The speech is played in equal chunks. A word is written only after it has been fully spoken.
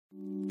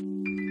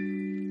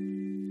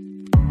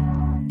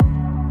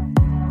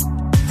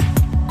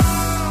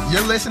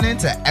You're listening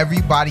to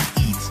Everybody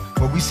Eats,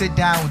 where we sit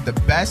down with the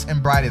best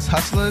and brightest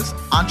hustlers,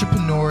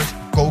 entrepreneurs,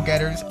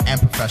 go-getters, and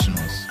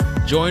professionals.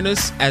 Join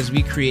us as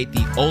we create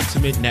the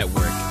ultimate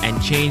network and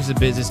change the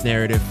business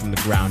narrative from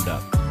the ground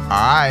up. All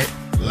right,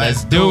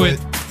 let's do it.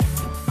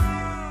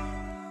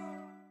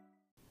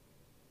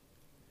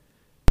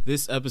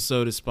 This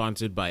episode is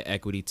sponsored by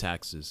Equity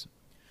Taxes.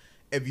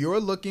 If you're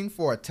looking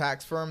for a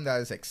tax firm that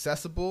is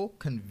accessible,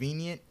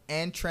 convenient,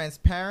 and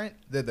transparent,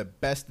 they're the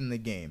best in the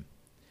game.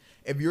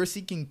 If you're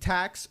seeking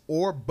tax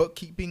or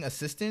bookkeeping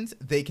assistance,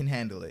 they can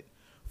handle it.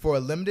 For a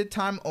limited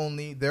time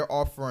only, they're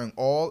offering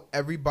all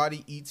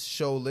Everybody Eats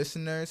show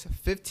listeners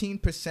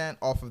 15%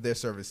 off of their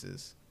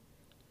services.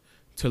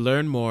 To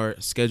learn more,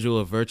 schedule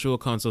a virtual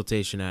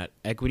consultation at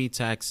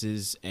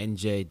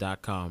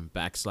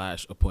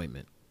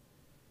equitytaxesnj.com/appointment.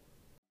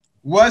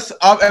 What's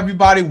up,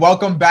 everybody?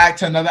 Welcome back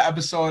to another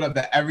episode of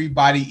the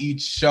Everybody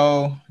Eats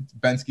show. It's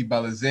Bensky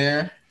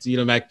Belazaire.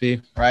 Zito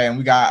McPhee. Right, and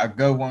we got a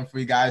good one for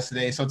you guys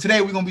today. So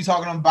today we're going to be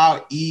talking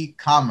about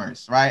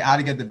e-commerce, right? How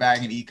to get the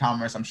bag in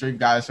e-commerce. I'm sure you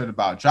guys heard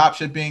about drop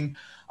shipping,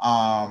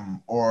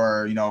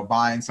 or, you know,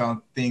 buying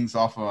some things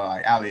off of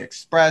like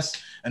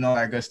AliExpress and all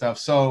that good stuff.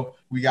 So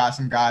we got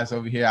some guys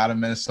over here out of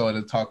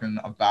Minnesota talking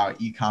about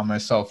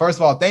e-commerce. So first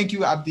of all, thank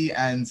you, Abdi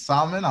and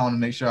Salman. I want to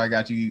make sure I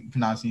got you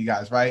pronouncing you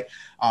guys right,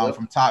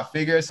 from Top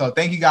Figure. So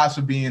thank you guys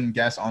for being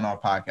guests on our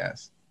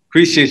podcast.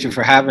 Appreciate you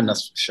for having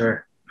us, for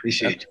sure.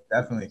 Appreciate you.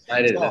 Definitely.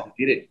 Excited. Let's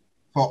get it.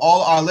 For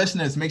all our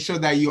listeners, make sure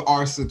that you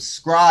are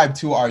subscribed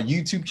to our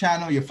YouTube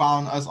channel. You're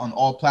following us on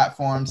all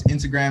platforms: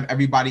 Instagram,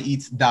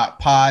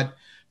 everybodyeats.pod,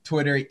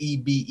 Twitter,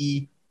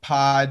 EBE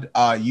pod,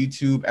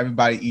 YouTube,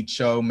 Everybody Eats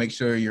Show. Make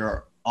sure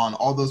you're on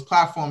all those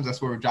platforms.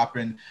 That's where we're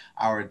dropping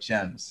our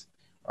gems.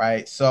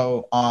 Right.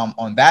 So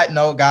on that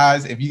note,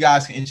 guys, if you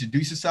guys can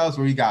introduce yourselves,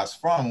 where you guys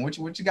from? What's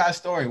you guys'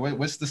 story?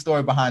 What's the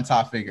story behind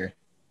Top Figure?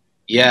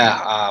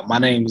 Yeah, my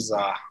name's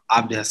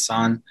Abdi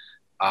Hassan,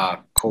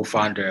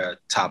 co-founder of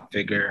Top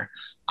Figure.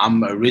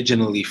 I'm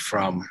originally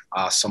from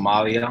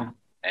Somalia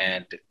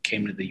and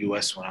came to the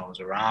U.S. when I was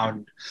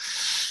around,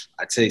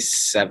 I'd say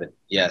 7.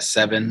 Yeah,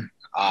 7.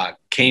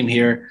 Came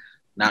here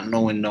not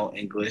knowing no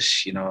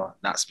English, you know,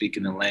 not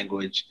speaking the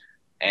language,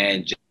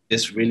 and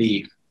just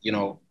really, you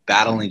know,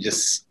 battling,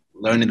 just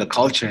learning the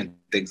culture and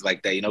things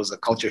like that. You know, it was a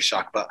culture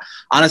shock. But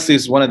honestly,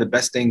 it's one of the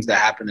best things that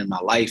happened in my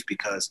life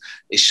because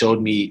it showed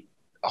me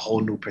a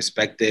whole new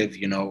perspective.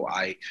 You know,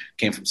 I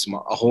came from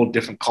a whole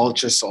different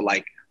culture. So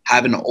like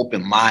having an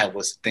open mind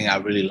was the thing I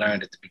really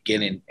learned at the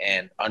beginning,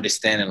 and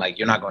understanding like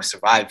you're not going to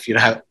survive if you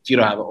don't have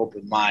an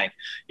open mind,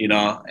 you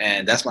know.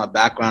 And that's my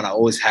background. I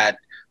always had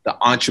the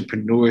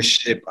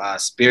entrepreneurship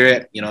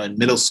spirit. You know, in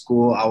middle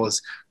school, I was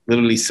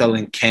literally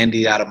selling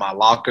candy out of my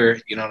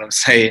locker. You know what I'm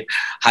saying?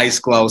 High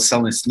school, I was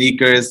selling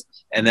sneakers.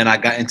 And then I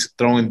got into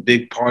throwing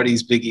big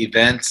parties, big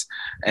events.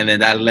 And then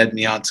that led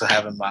me on to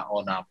having my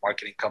own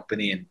marketing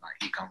company and my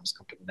e-commerce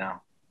company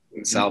now,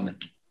 Salman.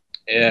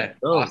 Yeah,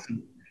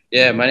 awesome.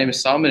 Yeah, my name is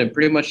Salman, and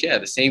pretty much,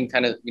 the same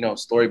kind of, you know,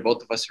 story.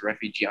 Both of us are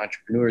refugee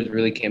entrepreneurs,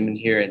 really came in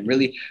here and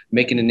really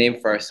making a name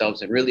for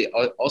ourselves, and really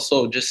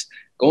also just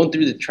going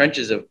through the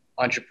trenches of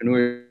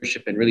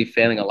entrepreneurship and really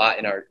failing a lot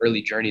in our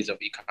early journeys of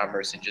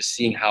e-commerce, and just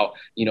seeing how,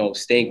 you know,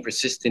 staying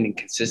persistent and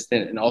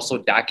consistent and also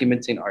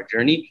documenting our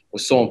journey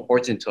was so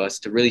important to us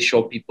to really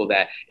show people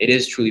that it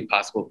is truly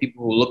possible.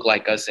 People who look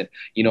like us and,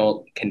 you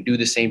know, can do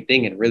the same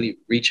thing and really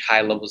reach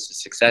high levels of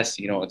success.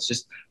 You know, it's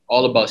just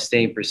all about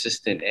staying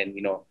persistent, and,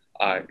 you know,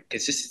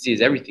 consistency is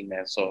everything,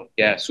 man. So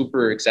yeah,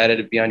 super excited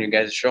to be on your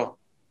guys' show.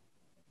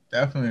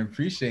 Definitely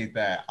appreciate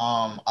that.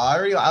 I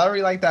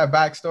already like that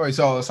backstory.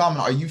 So Salman,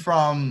 are you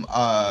from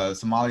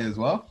Somalia as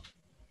well?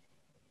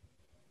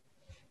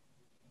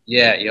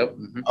 Yeah. Yep.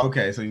 Mm-hmm.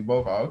 Okay, so you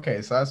both are.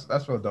 Okay, so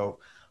that's real dope.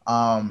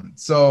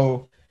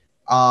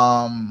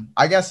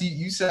 I guess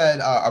you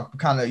said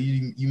kind of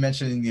you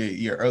mentioned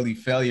your early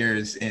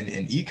failures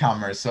in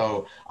e-commerce.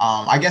 So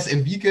I guess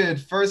if you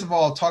could first of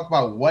all talk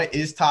about what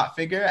is Top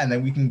Figure, and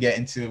then we can get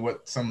into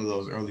what some of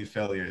those early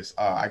failures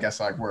I guess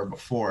like were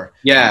before.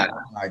 Yeah.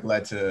 Like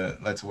led to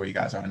where you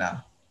guys are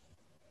now.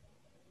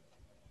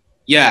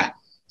 Yeah.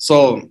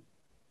 So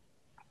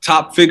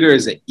Top Figure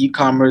is an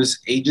e-commerce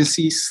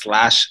agency /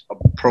 a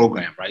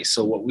program, right?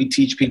 So what we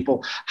teach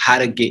people how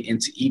to get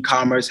into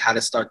e-commerce, how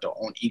to start their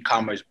own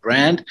e-commerce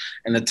brand.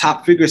 And the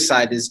Top Figure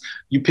side is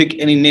you pick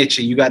any niche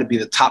and you got to be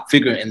the top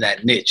figure in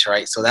that niche,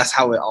 right? So that's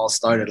how it all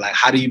started. Like,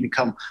 how do you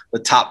become the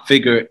top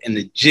figure in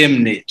the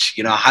gym niche?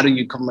 You know, how do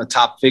you become a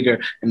top figure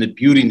in the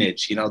beauty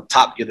niche? You know,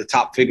 you're the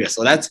top figure.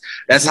 So that's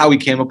how we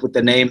came up with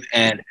the name.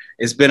 And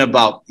it's been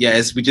about,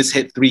 we just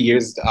hit 3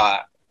 years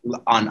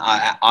on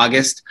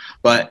August,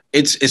 but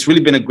it's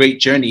really been a great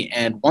journey.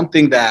 And one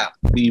thing that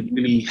we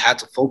really had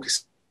to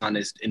focus on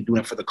is in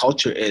doing it for the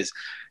culture is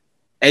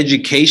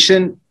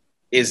education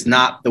is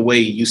not the way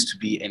it used to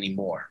be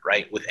anymore,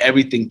 right? With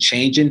everything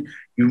changing,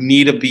 you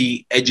need to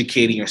be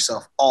educating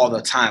yourself all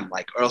the time,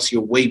 like, or else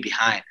you're way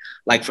behind.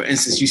 Like, for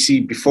instance, you see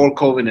before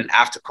COVID and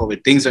after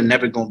COVID, things are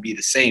never going to be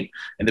the same.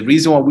 And the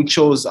reason why we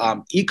chose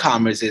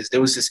e-commerce is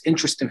there was this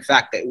interesting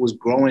fact that it was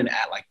growing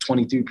at like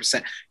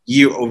 23%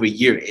 year over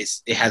year.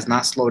 It has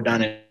not slowed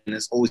down, and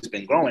it's always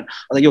been growing. I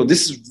was like, yo,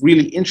 this is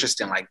really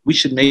interesting. Like, we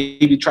should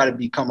maybe try to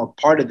become a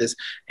part of this.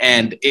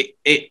 And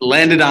it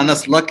landed on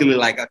us. Luckily,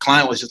 like, a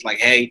client was just like,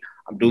 hey,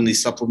 I'm doing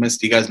these supplements.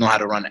 Do you guys know how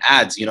to run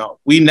ads? You know,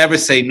 we never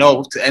say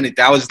no to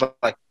anything. I was just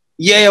like,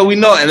 yeah, we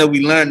know. And then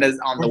we learned as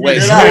on the way.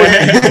 So,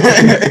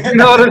 you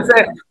know what I'm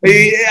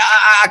saying?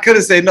 I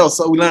couldn't say no.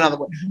 So we learned on the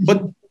way.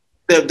 But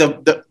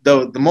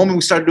the moment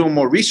we started doing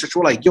more research,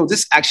 we're like, yo,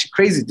 this is actually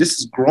crazy. This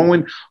is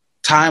growing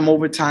time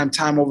over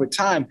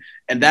time.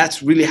 And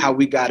that's really how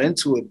we got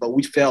into it. But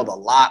we failed a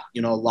lot,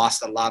 you know,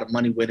 lost a lot of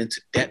money, went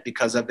into debt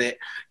because of it,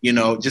 you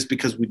know, just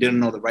because we didn't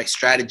know the right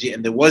strategy.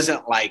 And there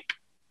wasn't like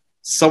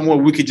somewhere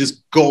we could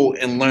just go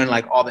and learn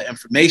like all the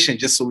information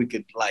just so we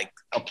could like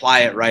apply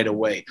it right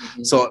away.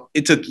 Mm-hmm. So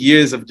it took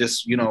years of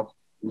just, you know,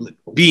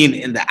 being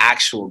in the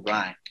actual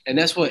grind. And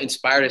that's what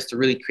inspired us to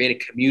really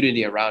create a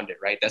community around it,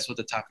 right? That's what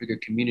the Top Figure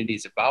community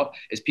is about,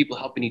 is people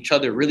helping each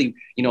other really,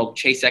 you know,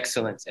 chase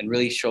excellence and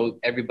really show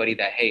everybody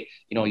that, hey,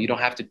 you know, you don't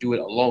have to do it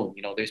alone.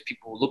 You know, there's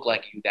people who look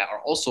like you that are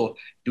also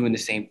doing the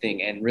same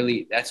thing. And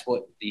really, that's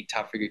what the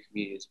Top Figure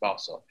community is about.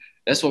 So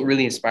that's what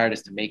really inspired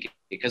us to make it,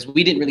 because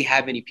we didn't really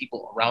have any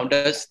people around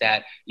us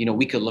that, you know,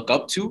 we could look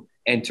up to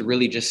and to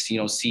really just, you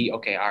know, see,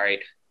 okay, all right,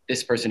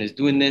 this person is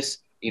doing this.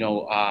 You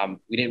know,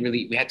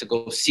 we had to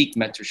go seek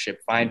mentorship,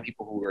 find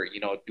people who were, you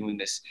know, doing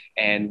this.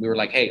 And we were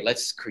like, hey,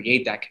 let's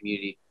create that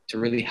community to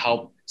really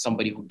help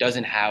somebody who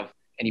doesn't have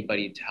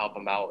anybody to help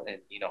them out. And,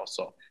 you know,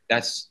 so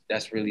that's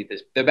really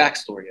the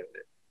backstory of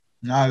it.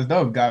 Nah, it's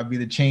dope. Gotta be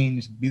the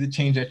change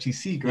that you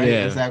seek, right?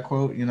 Yeah. Is that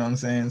quote, you know what I'm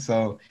saying?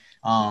 So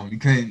you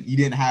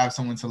didn't have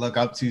someone to look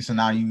up to. So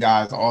now you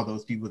guys, all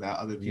those people that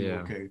other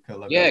people could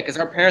look up to. Yeah, because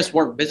our parents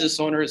weren't business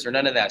owners or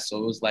none of that. So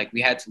it was like we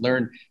had to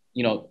learn,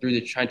 you know, through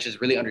the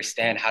trenches, really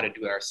understand how to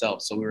do it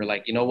ourselves. So we were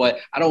like, you know what?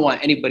 I don't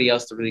want anybody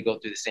else to really go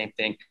through the same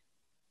thing.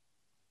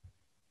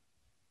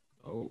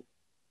 Oh,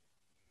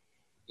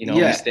 you know,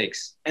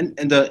 mistakes. And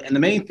the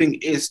main thing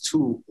is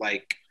too,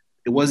 like,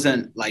 it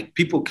wasn't like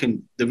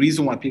the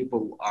reason why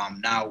people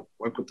now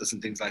work with us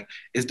and things like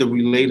is the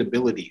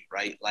relatability,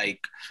 right? Like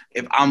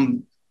if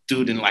I'm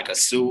dude in like a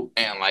suit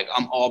and like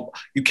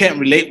you can't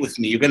relate with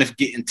me, you're going to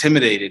get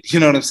intimidated. You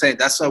know what I'm saying?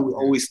 That's why we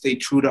always stay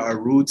true to our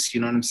roots.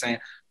 You know what I'm saying?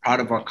 Proud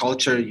of our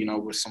culture, you know,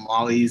 we're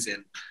Somalis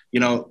and, you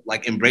know,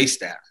 like embrace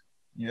that.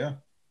 Yeah,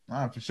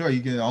 for sure.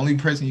 The only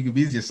person you can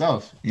be is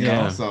yourself, you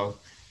know? So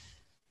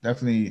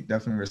definitely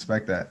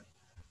respect that.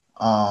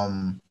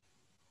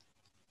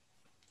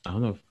 I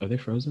don't know. Are they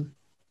frozen?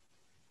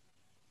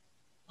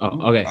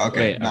 Oh, okay.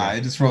 Okay. Nah,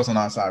 it just froze on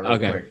our side real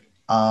quick.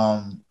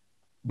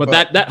 But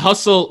that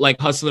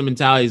hustler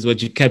mentality is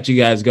what kept you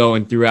guys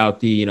going throughout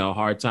the, you know,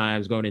 hard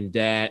times, going in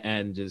debt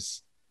and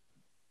just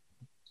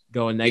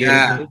going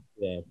negative.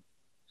 Yeah.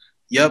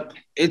 Yep.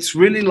 It's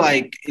really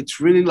like it's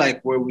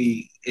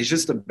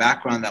just the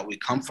background that we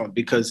come from,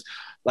 because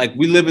like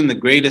we live in the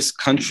greatest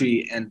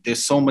country and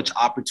there's so much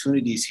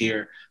opportunities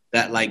here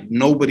that like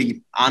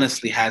nobody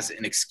honestly has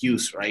an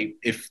excuse, right?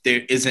 If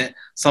there isn't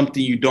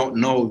something you don't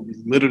know, you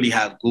literally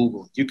have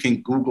Google. You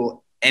can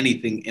Google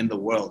anything in the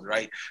world,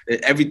 right?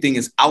 Everything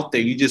is out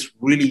there. You just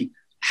really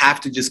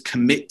have to just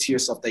commit to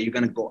yourself that you're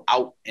going to go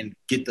out and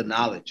get the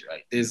knowledge,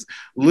 right? There's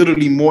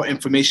literally more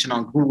information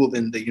on Google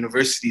than the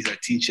universities are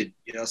teaching,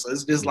 you know? So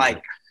it's just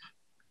like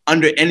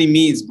under any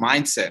means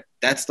mindset.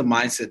 That's the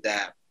mindset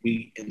that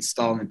we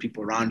install in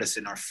people around us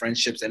in our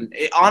friendships. And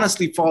it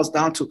honestly falls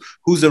down to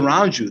who's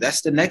around you.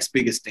 That's the next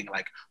biggest thing.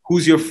 Like,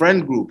 who's your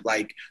friend group?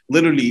 Like,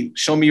 literally,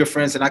 show me your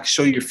friends and I can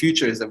show you your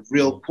future is a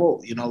real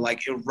quote, you know,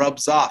 like it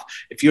rubs off.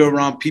 If you're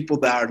around people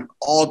that are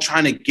all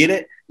trying to get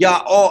it,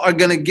 y'all all are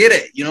going to get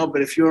it, you know,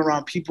 but if you're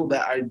around people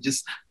that are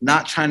just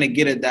not trying to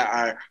get it, that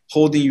are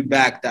holding you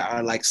back, that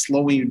are like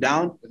slowing you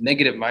down, with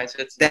negative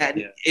mindsets,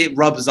 it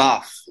rubs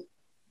off.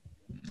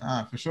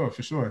 For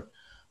sure.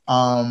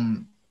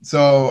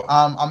 So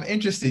I'm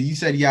interested. You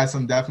said you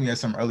definitely had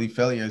some early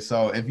failures.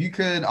 So if you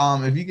could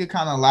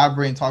kind of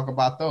elaborate and talk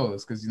about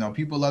those, because, you know,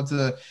 people love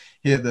to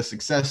hear the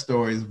success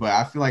stories, but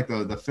I feel like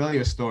the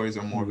failure stories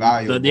are more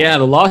valuable. The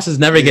losses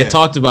never get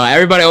talked about.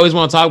 Everybody always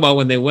want to talk about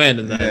when they win.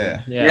 And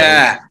then,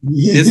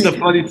 it's the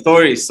funny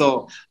story.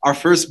 So our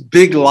first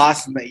big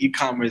loss in the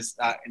e-commerce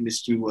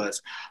industry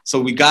was, so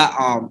we got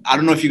I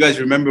don't know if you guys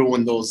remember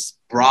when those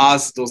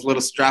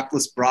little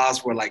strapless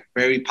bras were like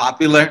very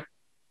popular.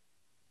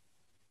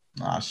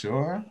 Not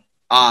sure.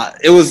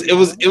 It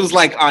was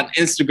like on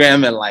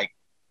Instagram and like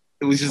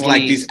it was just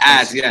like these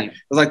ads. Yeah, it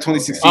was like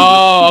 2016.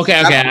 Oh,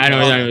 okay. I know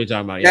what you're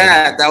talking about.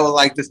 Yeah, that was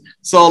like this.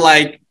 So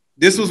like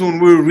this was when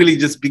we were really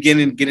just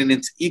getting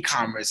into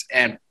e-commerce,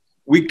 and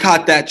we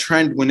caught that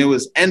trend when it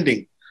was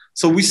ending.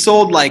 So we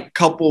sold like a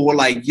couple. Were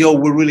like, yo,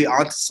 we're really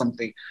onto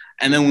something,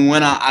 and then we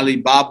went on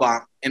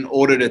Alibaba and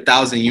ordered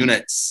 1,000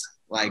 units.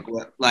 Like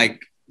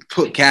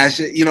put cash,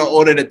 you know,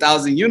 ordered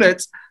 1,000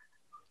 units.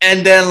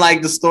 And then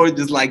like the store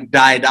just like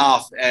died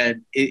off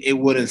and it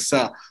wouldn't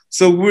sell.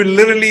 So we're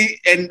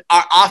literally in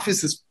our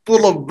office is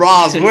full of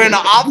bras. We're in an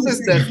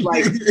office that's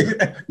like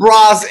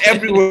bras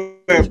everywhere,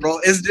 bro.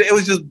 It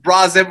was just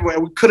bras everywhere.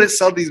 We couldn't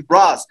sell these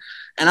bras.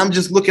 And I'm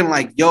just looking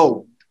like,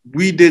 yo,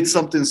 we did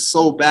something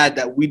so bad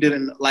that we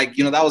didn't like,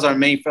 you know, that was our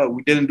main failure.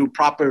 We didn't do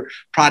proper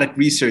product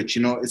research,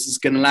 you know, it's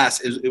just gonna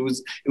last. It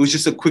was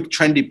just a quick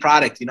trendy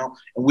product, you know,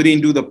 and we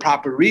didn't do the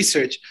proper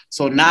research.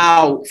 So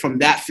now from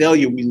that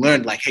failure, we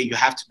learned like, hey, you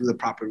have to do the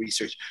proper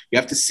research. You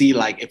have to see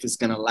like if it's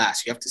gonna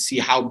last. You have to see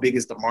how big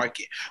is the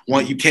market.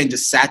 You can't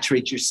just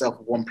saturate yourself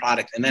with one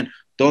product and then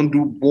don't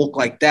do bulk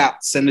like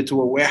that. Send it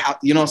to a warehouse,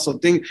 you know, so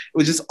it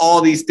was just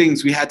all these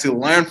things we had to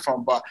learn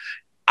from. But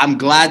I'm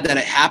glad that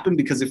it happened,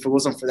 because if it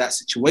wasn't for that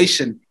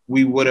situation,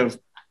 we would have,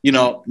 you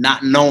know,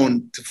 not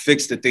known to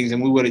fix the things,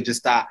 and we would have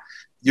just thought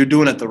you're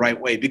doing it the right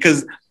way.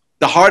 Because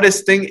the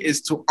hardest thing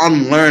is to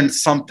unlearn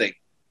something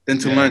than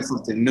to learn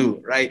something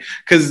new, right?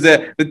 Because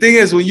the thing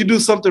is, when you do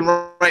something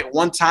right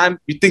one time,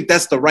 you think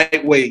that's the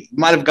right way. You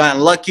might have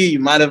gotten lucky, you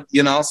might have,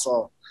 you know,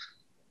 so.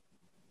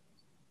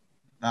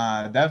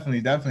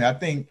 Definitely. I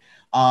think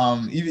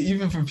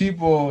even for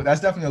people,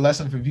 that's definitely a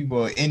lesson for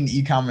people in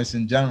e-commerce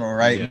in general,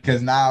 right? Yeah.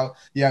 Because now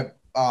you have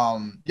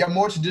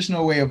more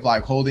traditional way of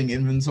like holding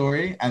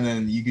inventory, and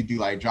then you could do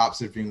like drop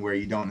shipping where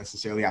you don't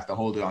necessarily have to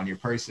hold it on your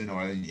person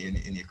or in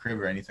your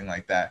crib or anything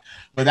like that.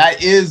 But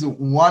that is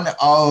one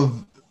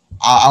of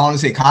I want to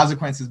say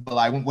consequences, but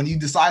like when you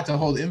decide to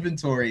hold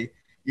inventory,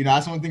 you know,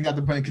 that's one thing you have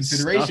to put in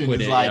consideration.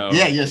 It's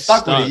like, you're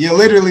stuck with it. You're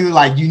literally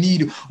like, you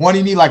need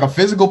like a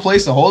physical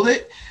place to hold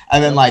it.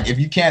 And then like, if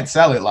you can't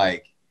sell it,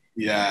 like,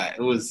 it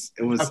was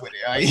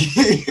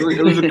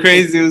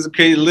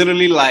crazy.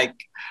 Literally like,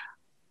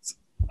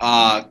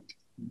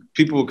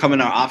 people would come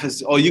in our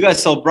office. Oh, you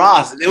guys sell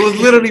bras. It was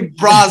literally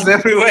bras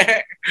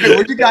everywhere. Hey,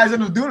 what you guys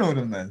end up doing with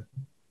them then?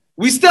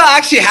 We still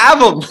actually have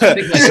them.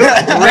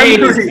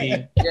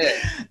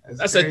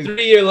 That's a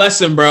 3-year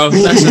lesson, bro.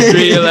 That's a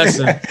 3-year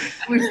lesson.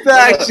 We still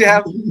actually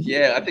have.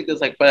 Yeah, I think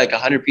there's like probably like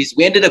 100 pieces.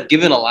 We ended up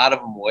giving a lot of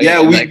them away.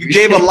 Yeah, we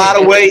gave a lot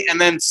away,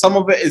 and then some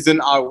of it is in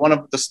one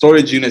of the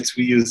storage units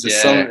we use.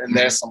 There's some in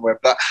there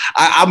somewhere. But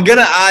I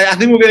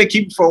think we're gonna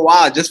keep it for a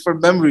while, just for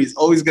memories.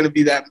 Always gonna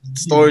be that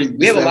story.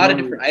 We have a lot of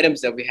different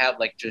items that we have,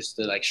 like just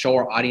to like show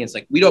our audience.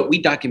 Like we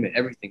document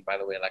everything, by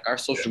the way. Like our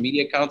social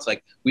media accounts,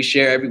 like we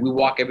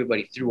walk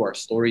everybody through our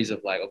stories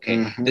of like,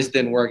 okay, this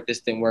didn't work,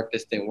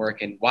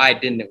 and why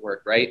didn't it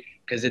work, right?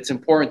 Because it's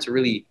important to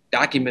really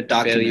document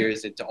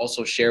failures and to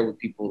also share with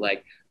people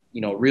like,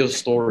 you know, real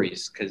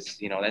stories,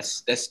 because you know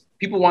that's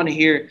people want to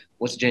hear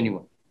what's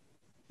genuine.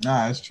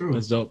 Nah, that's true.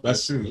 That's dope.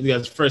 That's true. Yeah,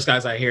 the first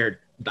guys I heard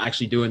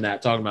actually doing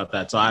that, talking about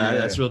that. So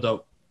that's real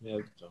dope. Yeah,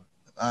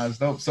 that's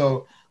dope.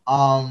 So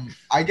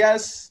I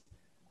guess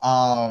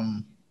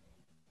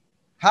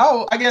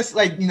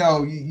like, you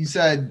know, you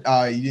said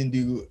you didn't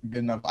do good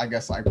enough, I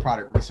guess, like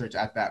product research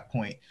at that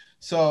point.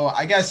 So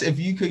I guess if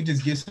you could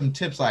just give some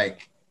tips,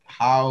 like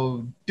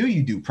how do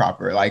you do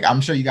proper, like I'm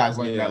sure you guys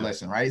learned that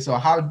lesson, right? So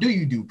how do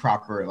you do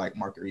proper like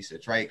market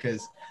research, right?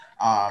 Because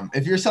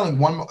if you're selling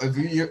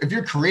if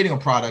you're creating a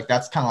product,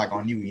 that's kind of like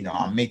on you. You know,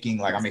 I'm making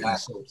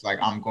soaps, like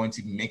I'm going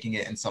to be making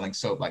it and selling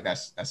soap, like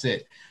that's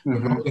it.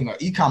 If you're holding an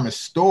e-commerce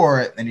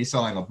store and you're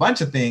selling a bunch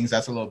of things,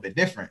 that's a little bit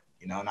different.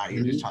 You know, now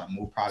you're just trying to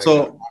move products that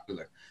are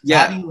popular.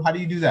 So how do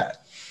you do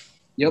that?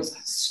 Yep.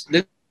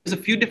 There's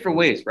a few different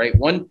ways, right?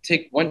 One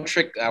trick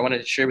I wanted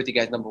to share with you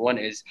guys. Number one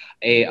is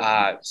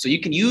so you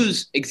can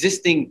use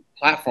existing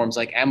platforms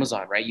like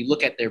Amazon, right? You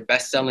look at their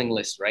best-selling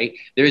list, right?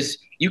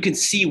 You can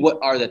see what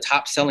are the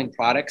top-selling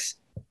products.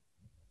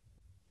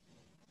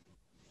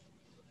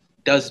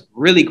 Does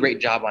really great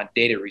job on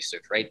data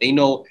research, right? They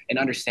know and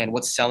understand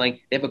what's selling.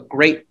 They have a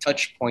great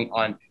touch point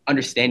on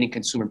understanding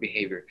consumer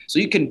behavior. So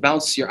you can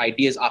bounce your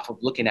ideas off of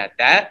looking at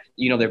that,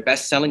 you know, their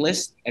best selling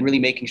list, and really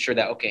making sure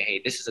that, okay,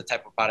 hey, this is a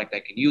type of product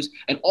I can use.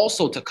 And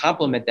also to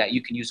complement that,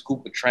 you can use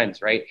Google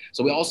Trends, right?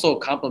 So we also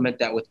complement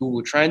that with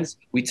Google Trends.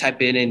 We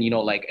type it in, you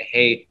know, like,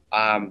 hey,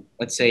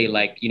 let's say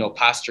like, you know,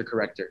 posture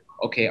corrector.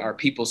 Okay, are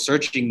people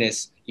searching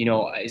this? You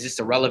know, is this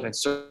a relevant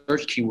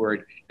search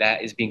keyword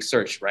that is being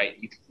searched, right?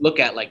 You can look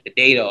at like the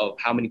data of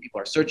how many people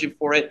are searching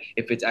for it.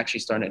 If it's actually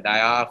starting to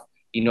die off,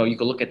 you know, you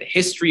can look at the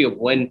history of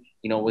when,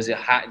 you know, was it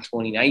hot in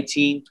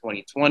 2019,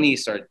 2020,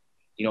 started,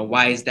 you know,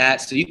 why is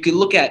that? So you can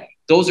look at,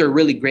 those are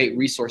really great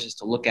resources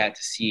to look at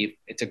to see if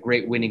it's a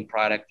great winning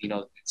product, you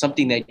know,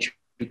 something that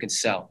you can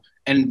sell.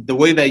 And the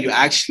way that you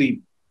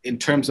actually, in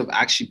terms of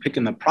actually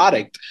picking the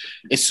product,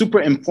 it's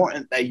super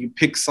important that you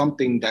pick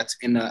something that's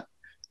in a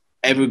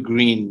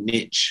evergreen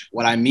niche.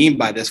 What I mean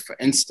by this, for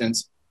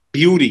instance,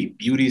 beauty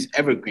is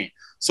evergreen.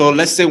 So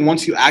let's say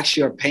once you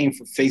actually are paying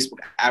for Facebook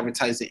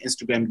advertising,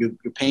 Instagram,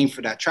 you're paying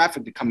for that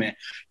traffic to come in.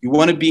 You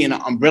want to be in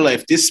an umbrella.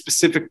 If this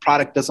specific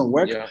product doesn't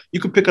work, you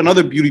could pick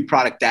another beauty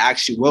product that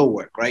actually will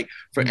work, right?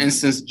 For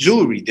instance,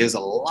 jewelry. There's a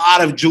lot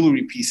of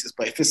jewelry pieces,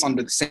 but if it's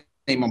under the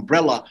same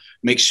umbrella,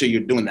 make sure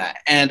you're doing that.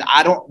 And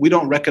we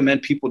don't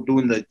recommend people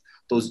doing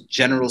those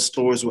general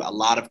stores with a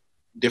lot of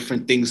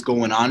different things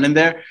going on in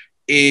there.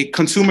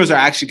 consumers are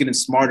actually getting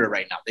smarter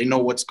right now. They know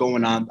what's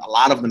going on. A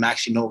lot of them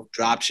actually know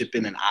drop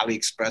shipping and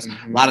AliExpress.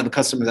 A lot of the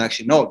customers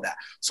actually know that.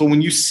 So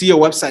when you see a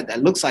website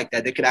that looks like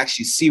that, they could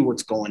actually see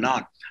what's going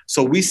on.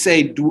 So we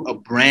say do a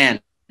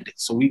brand.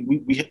 So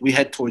we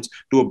head towards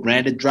do a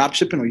branded drop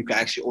shipping, or you can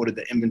actually order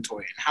the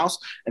inventory in-house.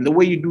 And the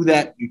way you do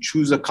that, you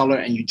choose a color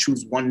and you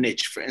choose one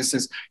niche. For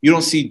instance, you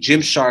don't see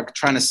Gymshark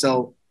trying to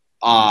sell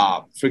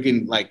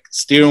freaking like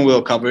steering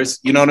wheel covers.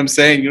 You know what I'm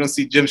saying? You don't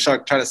see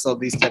Gymshark trying to sell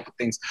these type of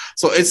things.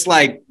 So it's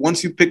like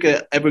once you pick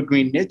an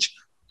evergreen niche,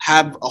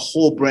 have a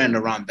whole brand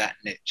around that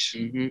niche.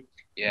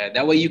 Yeah,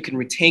 that way you can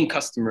retain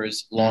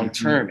customers long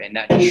term and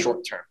not just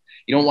short term.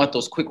 You don't want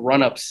those quick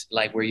run-ups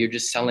like where you're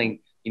just selling,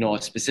 you know,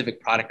 a specific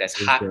product that's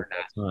hot or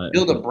not.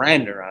 Build a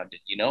brand around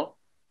it, you know?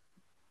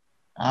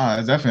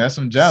 Definitely. That's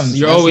some gems.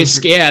 You're always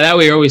scared. That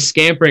way you're always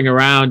scampering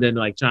around and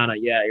like trying to,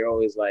 you're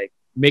always like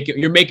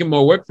you're making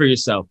more work for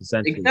yourself,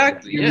 essentially.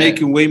 Exactly. You're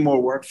making way more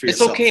work for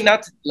yourself. It's okay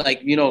not to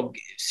like, you know,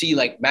 see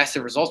like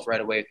massive results right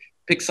away.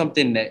 Pick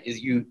something that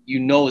is you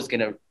know is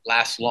gonna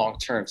last long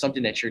term,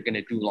 something that you're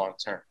gonna do long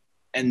term.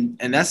 And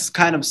that's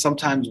kind of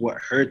sometimes what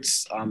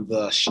hurts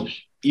the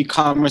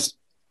e-commerce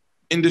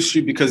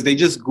industry, because they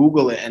just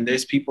Google it and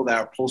there's people that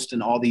are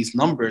posting all these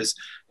numbers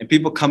and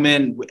people come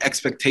in with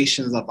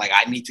expectations of like,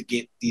 I need to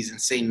get these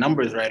insane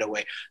numbers right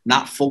away,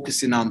 not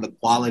focusing on the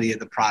quality of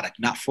the product,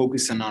 not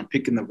focusing on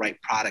picking the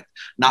right product,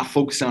 not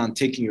focusing on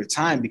taking your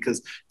time,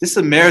 because this is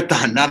a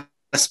marathon, not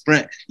a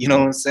sprint. You know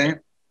what I'm saying?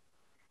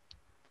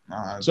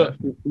 So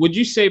would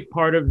you say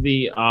part of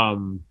the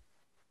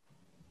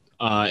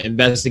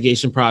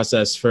investigation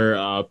process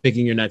for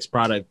picking your next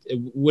product,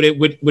 would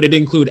it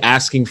include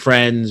asking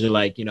friends or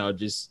like, you know,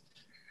 just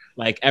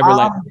like ever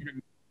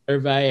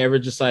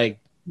just like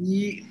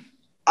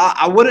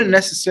I wouldn't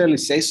necessarily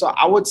say so.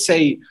 I would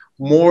say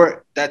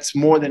that's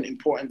more than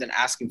important than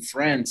asking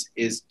friends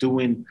is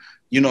doing,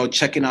 you know,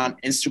 checking on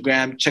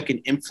Instagram,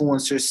 checking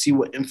influencers, see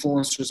what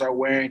influencers are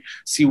wearing,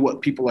 see what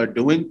people are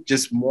doing,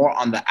 just more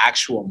on the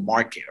actual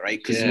market, right?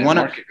 Because you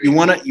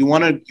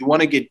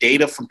want to get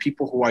data from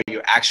people who are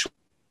your actual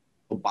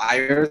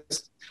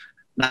buyers,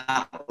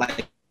 not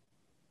like,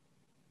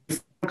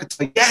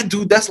 yeah,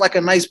 dude, that's like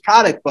a nice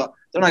product, but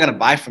they're not going to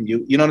buy from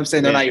you. You know what I'm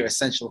saying? They're not your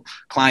essential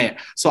client.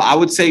 So I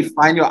would say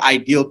find your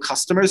ideal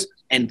customers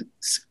and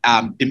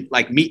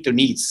like meet their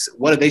needs.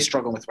 What are they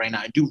struggling with right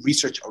now? And do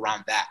research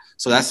around that.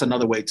 So that's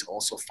another way to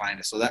also find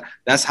it. So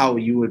that's how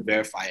you would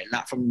verify it,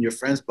 not from your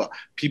friends, but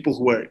people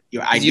who are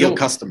your ideal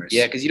customers.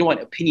 Yeah, because you don't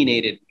want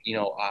opinionated, you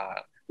know,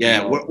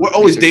 we're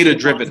always data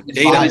driven.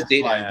 Data is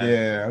data.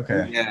 Yeah,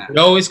 okay. Yeah. It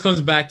always comes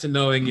back to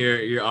knowing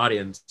your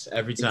audience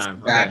every time.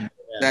 Exactly. Okay.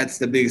 That's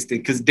the biggest thing,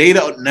 because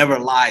data never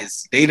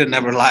lies. Data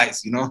never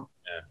lies, you know?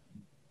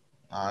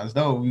 As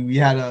though we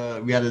had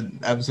an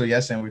episode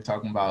yesterday and we were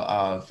talking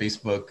about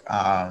Facebook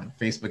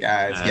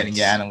ads, getting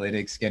your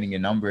analytics, getting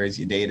your numbers,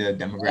 your data,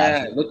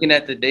 demographics. Yeah, looking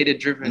at the data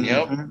driven,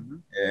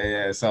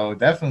 Yeah. So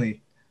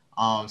definitely.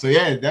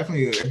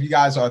 Definitely. If you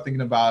guys are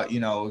thinking about,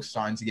 you know,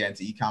 starting to get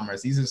into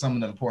e-commerce, these are some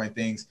of the important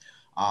things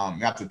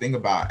you have to think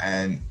about.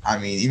 And I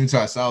mean, even to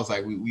ourselves,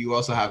 like we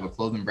also have a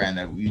clothing brand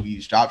that we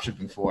use drop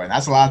shipping for, and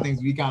that's a lot of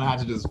things we kind of have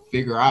to just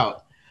figure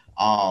out.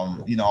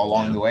 You know,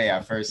 along the way.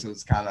 At first it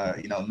was kind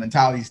of, you know,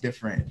 mentality is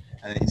different,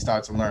 and then you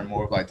start to learn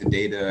more of like the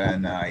data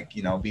and like,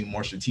 you know, being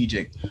more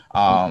strategic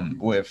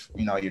with,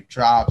 you know, your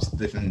drops,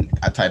 different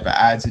type of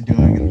ads you're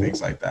doing and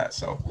things like that.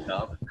 So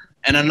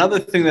and another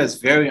thing that's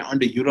very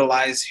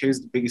underutilized, here's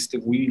the biggest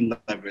thing we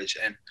leverage,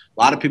 and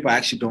a lot of people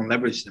actually don't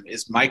leverage them,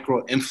 is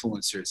micro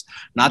influencers.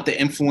 Not the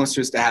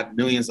influencers that have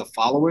millions of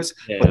followers,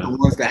 but the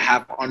ones that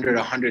have under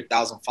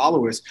 100,000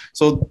 followers.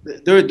 So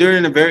they're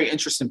in a very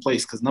interesting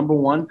place, because number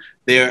one,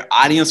 their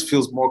audience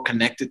feels more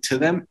connected to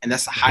them, and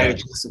that's a higher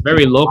chance of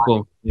very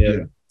local.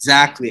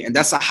 Exactly. And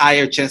that's a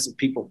higher chance of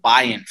people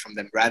buying from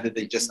them rather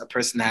than just a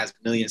person that has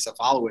millions of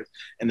followers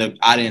and the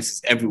audience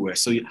is everywhere.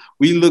 So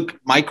we look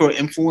micro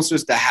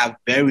influencers that have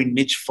very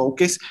niche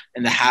focus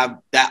and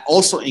that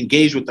also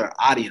engage with their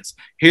audience.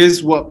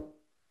 Here's what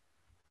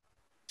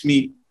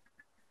me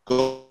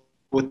go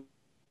with.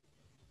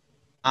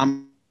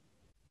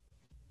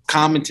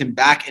 Commenting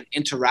back and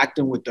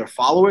interacting with their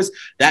followers.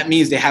 That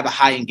means they have a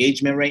high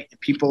engagement rate, and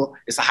people,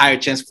 it's a higher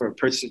chance for a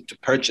person to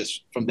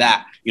purchase from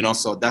that, you know.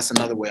 So that's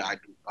another way I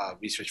do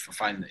research for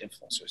finding the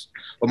influencers.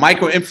 But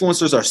micro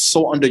influencers are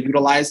so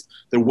underutilized.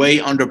 They're way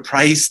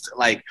underpriced.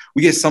 Like,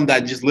 we get some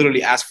that just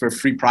literally ask for a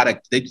free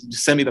product. They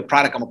just send me the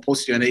product, I'm gonna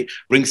post you, and they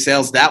bring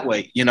sales that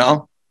way, you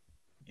know.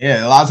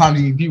 Yeah, a lot of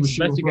times people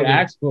shoot for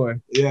ask for.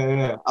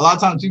 Yeah. A lot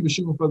of times people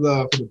shooting for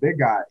the big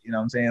guy. You know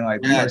what I'm saying?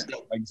 Like, like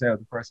you said,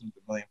 the person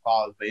with a million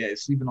followers. But yeah,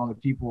 sleeping on the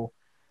people,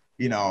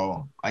 you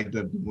know, like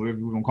whatever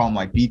we're gonna call them,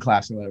 like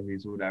B-class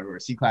celebrities or whatever, or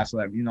C-class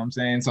celebrities. You know what I'm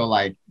saying? So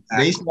like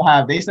they still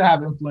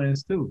have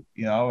influence too.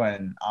 You know,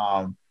 and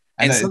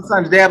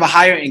sometimes they have a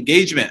higher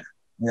engagement.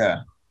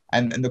 Yeah.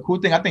 And the cool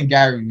thing, I think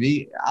Gary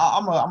Vee,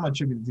 I'm gonna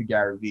attribute it to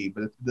Gary Vee,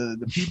 but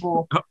the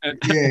people,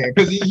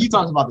 because he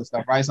talks about this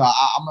stuff, right? So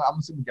I'm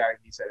assuming Gary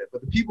Vee said it,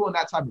 but the people in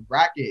that type of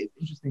bracket is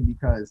interesting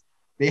because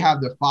they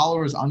have their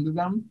followers under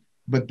them,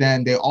 but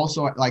then they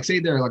also like say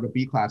they're like a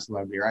B class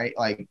celebrity, right?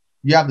 Like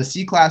you have the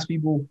C class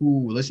people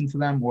who listen to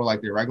them, or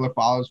like their regular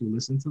followers who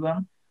listen to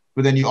them.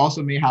 But then you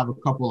also may have a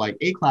couple like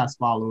A class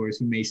followers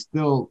who may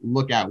still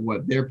look at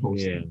what they're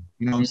posting. Yeah.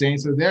 You know what I'm saying?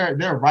 So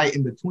they're right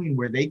in between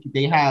where they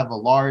have a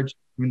large,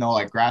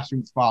 like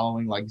grassroots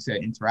following, like you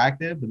said,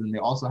 interactive, but then they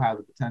also have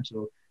the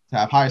potential to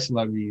have higher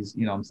celebrities,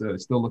 so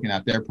still looking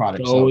at their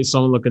product. Always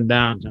someone looking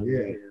down.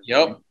 Yeah.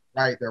 Yep.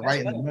 Right. They're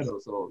right in the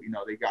middle. So,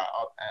 they got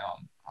up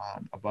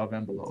and above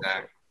and below.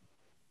 Exactly.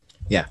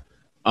 Yeah.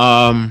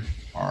 All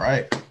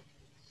right.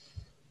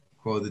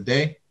 Quote of the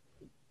day.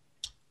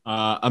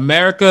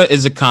 America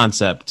is a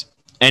concept.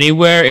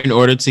 Anywhere in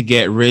order to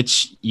get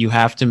rich, you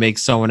have to make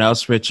someone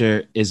else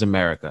richer is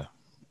America.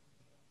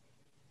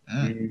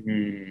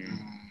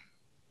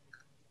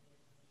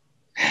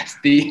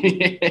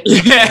 Steve.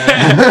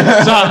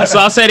 So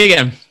I'll say it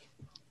again.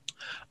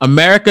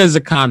 America is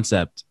a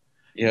concept.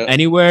 Yeah.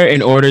 Anywhere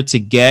in order to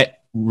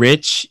get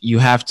rich, you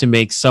have to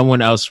make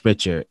someone else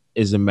richer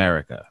is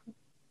America.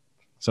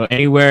 So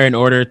anywhere in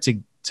order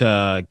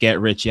to get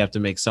rich, you have to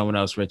make someone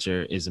else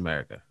richer is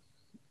America.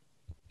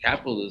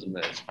 Capitalism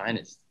at its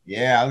finest.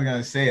 Yeah, I was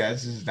gonna say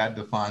that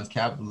defines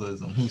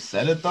capitalism. Who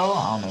said it though?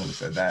 I don't know who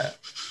said that.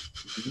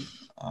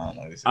 I don't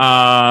know who said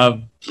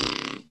that.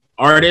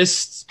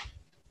 Artist,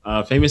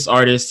 famous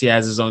artist. He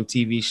has his own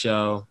TV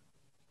show.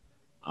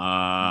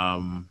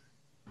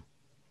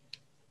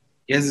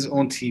 He has his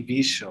own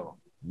TV show.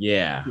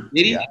 Yeah.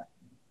 Did he? Yeah.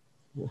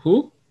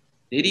 Who?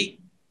 Did he?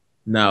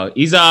 No,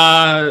 he's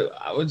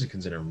what would you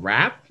consider him?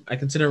 Rap? I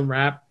consider him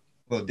rap.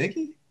 Lil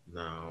Dicky?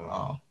 No.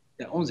 Oh.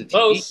 That owns a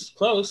TV.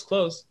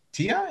 Close.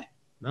 T.I.?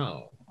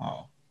 No.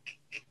 Oh.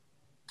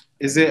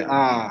 Is it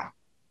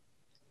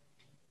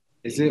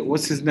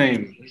what's his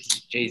name?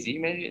 Jay-Z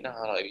maybe? No,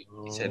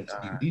 he said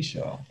TV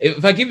show.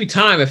 If I give you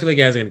time, I feel like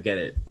you guys are gonna get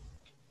it.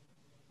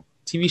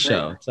 TV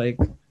show. It's like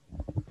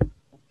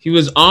he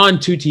was on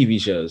 2 TV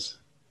shows.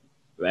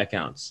 That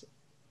counts.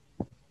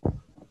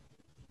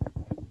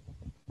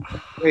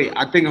 Wait,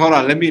 I think. Hold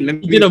on. Let me.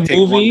 He did a take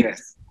movie? one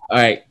guess. All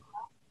right.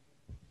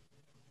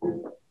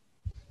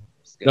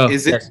 Go.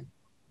 Is it? Yes.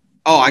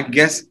 Oh, I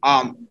guess.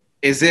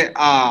 Is it?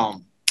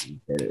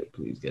 Get it.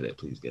 Please get it.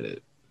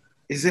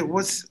 Is it?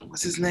 What's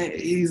his name?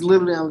 He's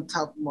literally on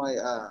top of my.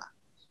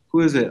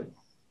 Who is it?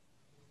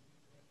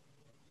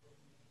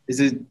 Is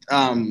it?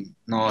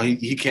 No,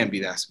 he can't be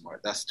that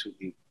smart. That's too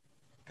deep.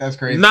 That's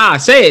crazy. Nah,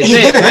 say it.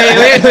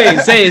 Wait.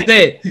 Say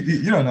it.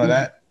 You don't know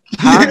that.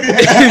 Huh?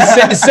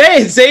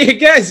 say it,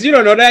 guys. You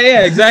don't know that.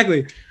 Yeah,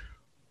 exactly.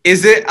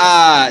 Is it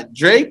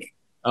Drake?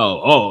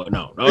 Oh,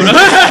 no. No.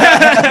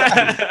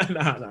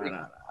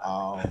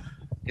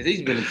 because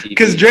he's been in TV.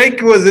 Because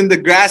Drake was in the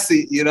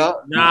grassy,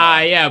 Nah,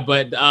 yeah,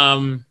 but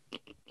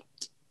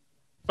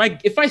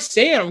if I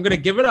say it, I'm gonna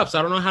give it up. So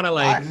I don't know how to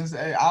I don't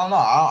know.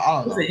 I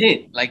don't Give us know. a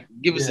hint. Like,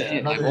 give us a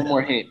hint. Like, one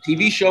more hint.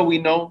 TV show we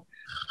know.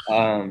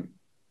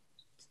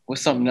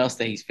 What's something else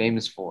that he's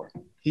famous for?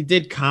 He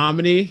did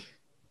comedy.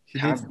 He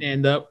did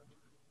stand up.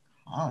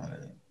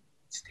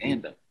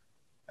 Stand up.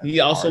 He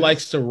also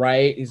likes to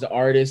write. He's an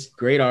artist,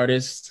 great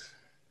artist,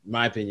 in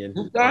my opinion.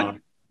 Snoop Dogg?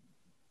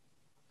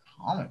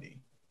 Comedy.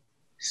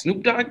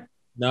 Snoop Dogg?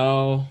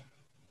 No.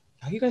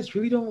 You guys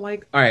really don't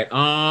like. All right.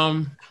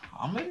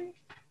 Comedy?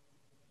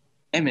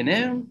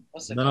 Eminem?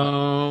 What's it called?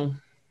 No.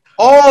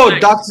 Oh,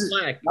 Black.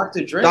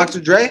 Dr. Dre? Dr.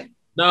 Dre?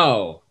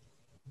 No.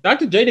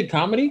 Dr. J did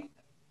comedy.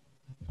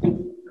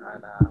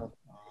 Nah.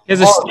 He has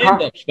a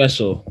stand-up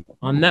special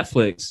on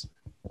Netflix.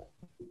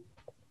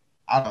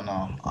 I don't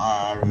know.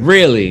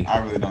 Really? I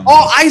really don't know.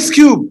 Oh, Ice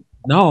Cube.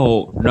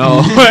 No.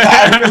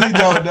 I really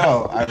don't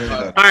know.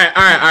 All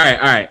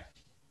right.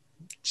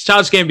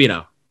 Childish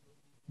Gambino.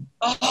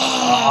 Oh,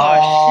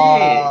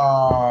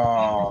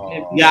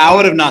 shit. Yeah, I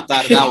would have not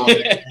thought of that one.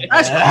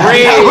 That's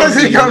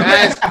crazy.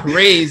 That's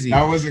crazy.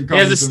 That wasn't. He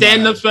has a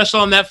stand-up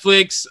special on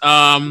Netflix.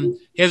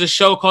 He has a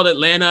show called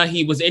Atlanta.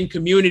 He was in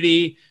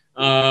Community.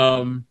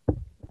 Yeah,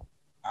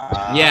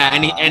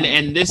 and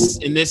in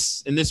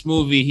this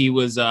movie he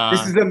was.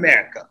 This is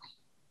America.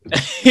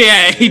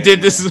 Yeah, he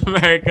did This Is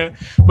America,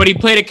 but he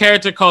played a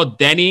character called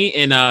Denny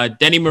in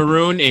Denny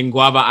Maroon in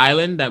Guava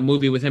Island, that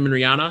movie with him and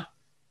Rihanna.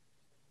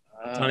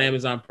 It's on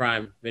Amazon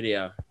Prime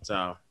Video.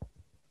 So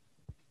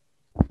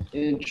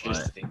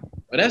interesting.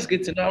 But that's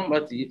good to know. I'm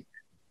about to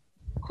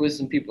quiz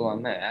some people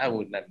on that. I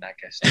would not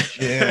catch that.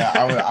 Yeah,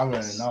 I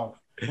wouldn't know.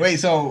 Wait,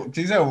 so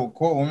can you say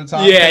quote one more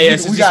time? Yeah.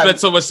 Since you spent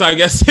so much time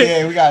guessing.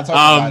 Yeah, we gotta talk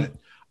about it.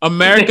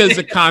 America is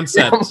a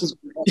concept.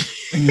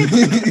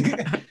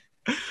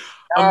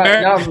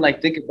 Now I'm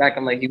like thinking back.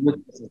 I'm like, he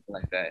would say something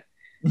like that.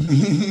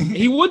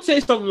 He would say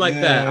something like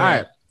that. All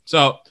right.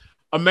 So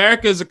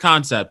America is a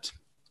concept.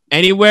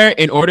 Anywhere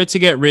in order to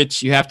get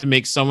rich, you have to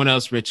make someone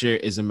else richer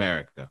is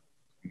America.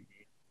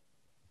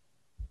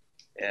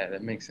 Yeah,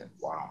 that makes sense.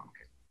 Wow.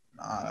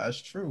 Nah, that's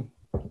true.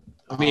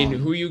 I mean,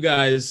 who you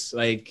guys,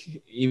 like,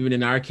 even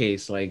in our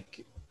case,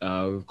 like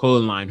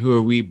Colon Line, who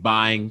are we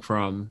buying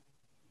from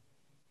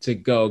to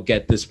go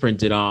get this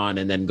printed on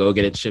and then go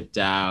get it shipped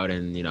out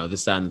and,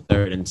 this, that, and the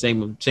third. And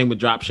same with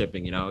drop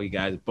shipping, you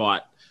guys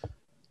bought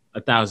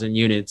 1,000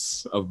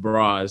 units of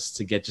bras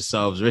to get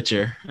yourselves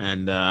richer,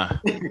 and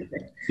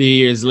 3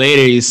 years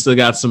later, you still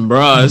got some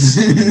bras.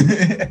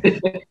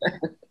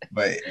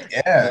 But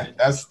yeah,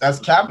 that's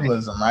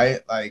capitalism, right?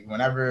 Like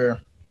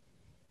whenever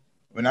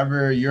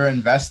you're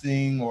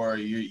investing or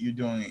you're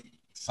doing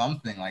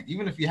something, like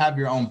even if you have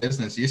your own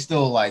business, you're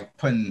still like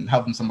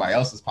helping somebody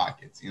else's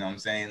pockets. You know what I'm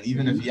saying?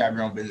 Even if you have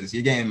your own business,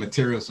 you're getting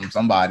materials from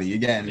somebody. You're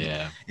getting,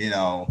 you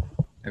know,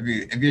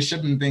 if you're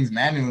shipping things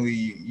manually,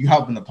 you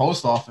helping the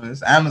post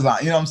office, Amazon.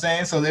 You know what I'm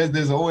saying? So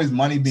there's always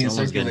money being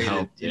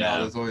circulated. You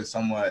know, there's always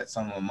somewhat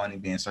money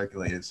being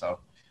circulated. So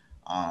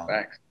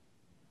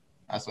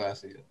that's what I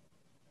see it.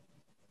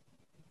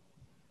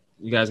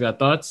 You guys got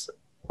thoughts?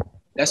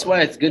 That's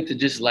why it's good to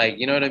just like,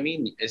 you know what I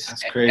mean? It's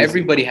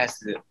everybody has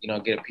to, you know,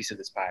 get a piece of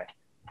this pie,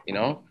 you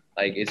know,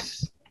 like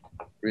it's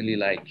really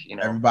like, you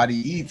know, everybody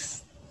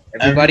eats.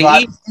 Everybody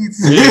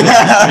eats.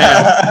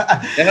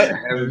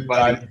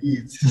 Everybody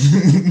eats.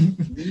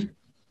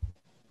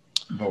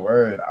 But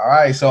word. All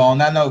right. So on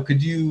that note,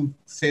 could you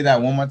say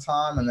that one more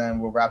time, and then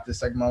we'll wrap this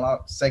segment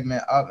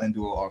up and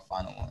do our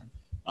final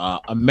one.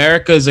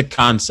 America is a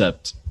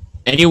concept.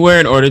 Anywhere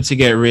in order to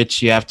get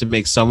rich, you have to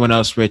make someone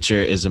else richer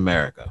is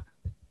America.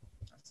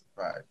 That's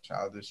right.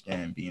 Childish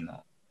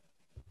Gambino.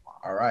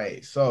 All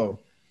right. So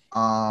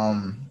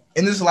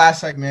in this last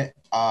segment,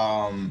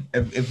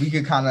 if we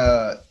could kind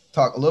of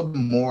talk a little bit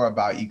more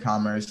about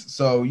e-commerce.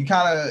 So you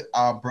kind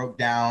of broke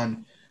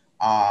down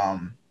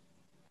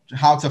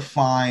how to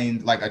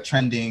find like a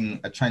trending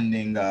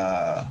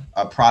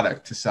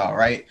product to sell,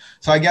 right?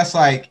 So I guess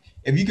like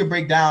if you could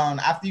break down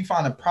after you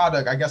find a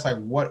product, I guess like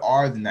what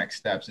are the next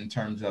steps in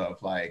terms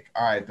of like,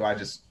 all right, do I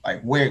just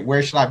like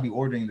where should I be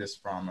ordering this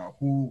from, or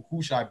who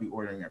should I be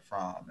ordering it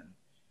from, and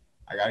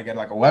I got to get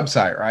like a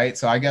website, right?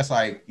 So I guess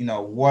like, you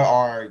know, what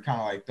are kind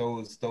of like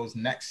those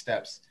next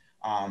steps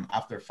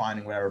after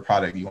finding whatever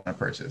product you want to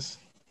purchase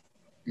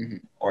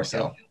or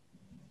sell.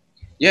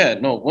 Yeah,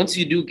 no, once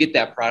you do get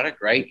that product,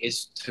 right,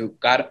 is to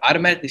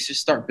automatically just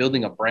start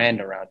building a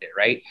brand around it,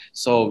 right?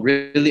 So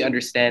really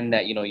understand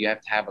that, you know, you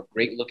have to have a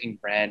great looking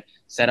brand,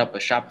 set up a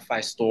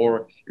Shopify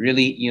store,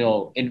 really, you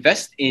know,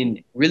 invest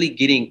in really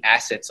getting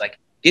assets, like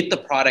get the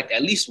product,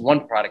 at least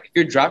one product. If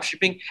you're drop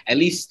shipping, at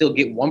least still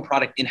get one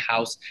product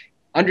in-house.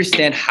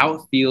 Understand how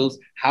it feels,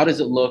 how does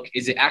it look,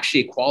 is it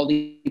actually a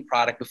quality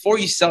product? Before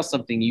you sell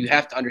something, you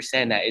have to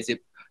understand that, is it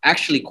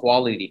actually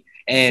quality?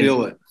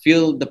 And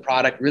feel the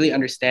product, really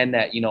understand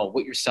that, you know,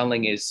 what you're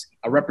selling is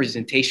a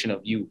representation of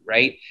you,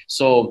 right?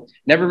 So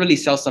never really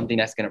sell something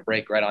that's going to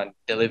break right on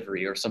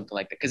delivery or something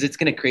like that, because it's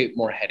going to create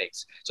more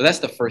headaches. So that's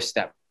the first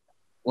step.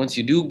 Once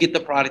you do get the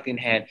product in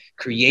hand,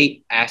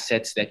 create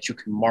assets that you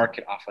can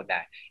market off of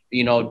that.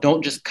 You know,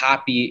 don't just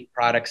copy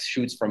products,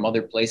 shoots from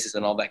other places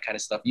and all that kind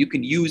of stuff. You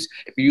can use,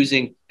 if you're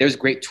using, there's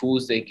great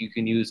tools that you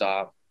can use,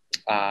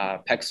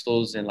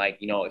 Pexels, and like,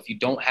 you know, if you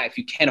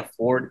can't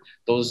afford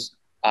those,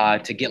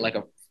 to get like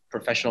a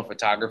professional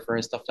photographer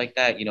and stuff like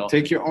that, you know,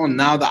 take your own.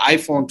 Now the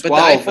iPhone 12, but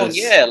the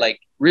iPhone, like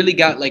really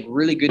got like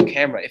really good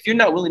camera. If you're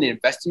not willing to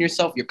invest in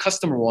yourself, your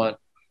customer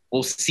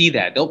will see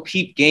that. They'll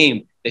peep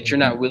game that you're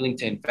not willing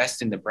to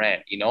invest in the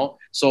brand, you know?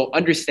 So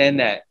understand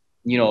that,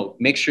 you know,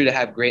 make sure to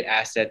have great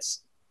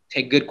assets,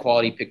 take good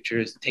quality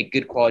pictures, take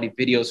good quality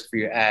videos for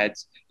your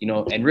ads, you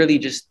know, and really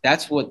just,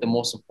 that's what the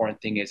most important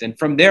thing is. And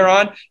from there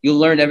on, you'll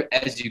learn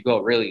as you go,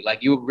 really.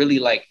 Like you'll really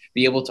like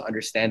be able to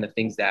understand the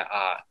things that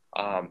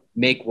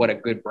make what a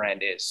good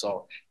brand is.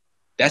 So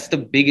that's the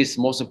biggest,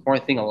 most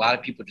important thing. A lot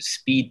of people just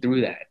speed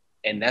through that.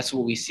 And that's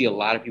what we see a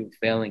lot of people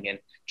failing, and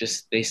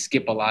just they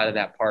skip a lot of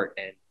that part.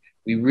 And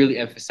we really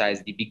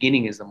emphasize the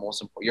beginning is the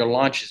most important. Your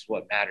launch is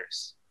what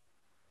matters.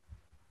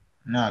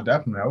 No,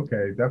 definitely.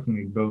 Okay.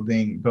 Definitely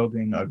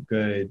building a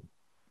good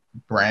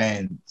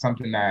brand,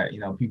 something that, you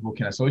know, people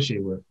can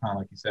associate with, kind of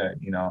like you said.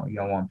 You know, you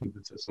don't want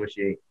people to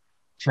associate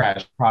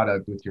trash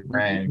product with your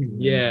brand.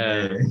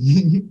 Yeah.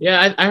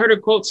 Yeah, I heard a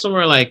quote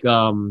somewhere like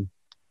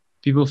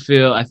people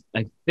feel, I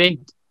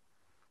think,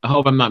 I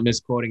hope I'm not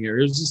misquoting it.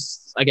 It was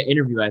just like an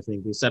interview, I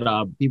think. They said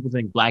people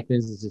think black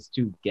business is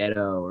too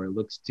ghetto or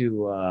looks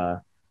too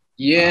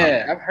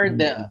I've heard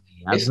that.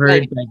 I've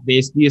heard like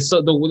basically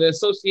the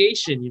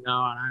association, you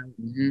know,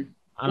 and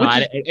I don't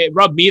know, it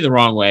rubbed me the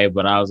wrong way,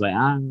 but I was like,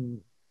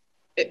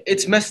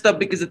 it's messed up,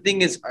 because the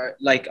thing is,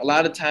 like a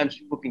lot of times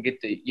people can get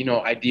the, you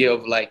know, idea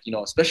of like, you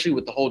know, especially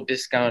with the whole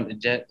discount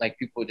and like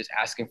people just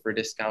asking for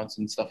discounts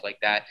and stuff like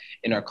that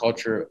in our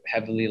culture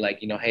heavily,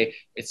 like, you know, hey,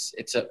 it's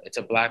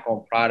a black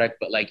owned product,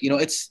 but like, you know,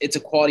 it's a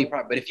quality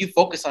product. But if you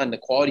focus on the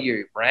quality of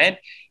your brand,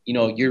 you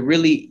know, you're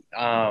really,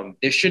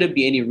 there shouldn't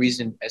be any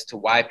reason as to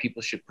why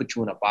people should put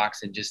you in a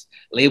box and just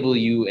label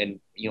you and,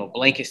 you know,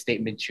 blanket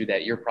statement you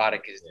that your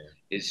product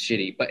is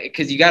shitty. But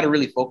because you got to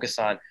really focus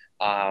on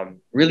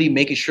really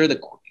making sure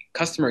the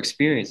customer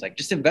experience, like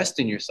just invest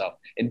in yourself,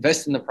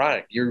 invest in the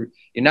product. You're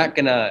not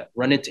gonna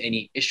run into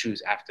any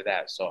issues after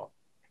that. So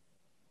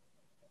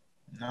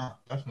no,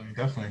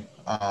 definitely.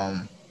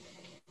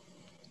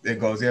 it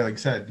goes, yeah, like you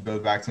said, it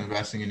goes back to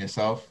investing in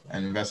yourself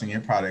and investing in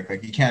your product.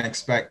 Like you can't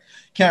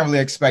really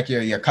expect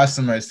your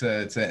customers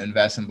to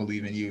invest and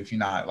believe in you if you're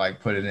not like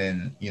put it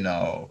in, you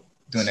know,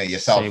 doing it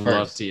yourself Same first.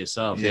 love to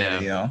yourself. Yeah.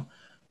 You know.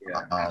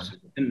 Yeah.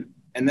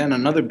 And then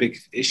another big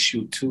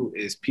issue too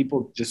is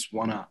people just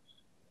wanna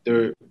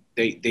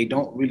they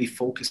don't really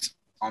focus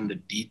on the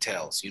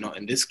details. You know,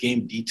 in this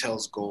game,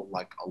 details go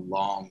like a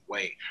long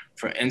way.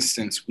 For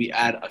instance, we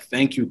add a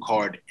thank you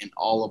card in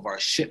all of our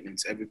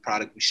shipments. Every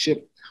product we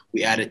ship,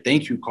 we add a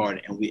thank you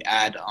card, and we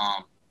add,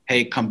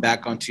 hey, come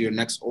back onto your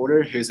next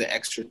order. Here's an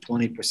extra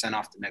 20%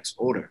 off the next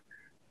order.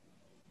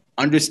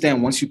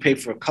 Understand, once you pay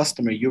for a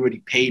customer, you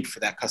already paid for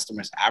that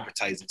customer's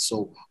advertising.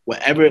 So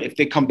whatever, if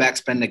they come back,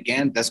 spend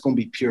again, that's going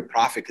to be pure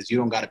profit because you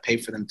don't got to pay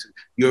for them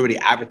you already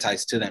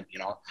advertise to them, you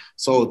know?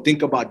 So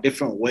think about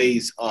different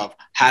ways of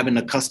having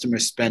a customer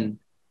spend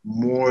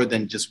more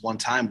than just one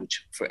time,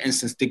 which, for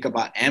instance, think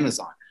about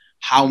Amazon.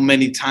 How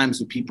many times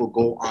do people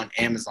go on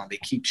Amazon? They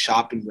keep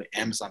shopping with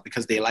Amazon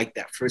because they like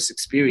that first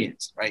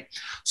experience, right?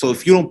 So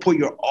if you don't put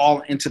your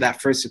all into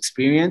that first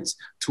experience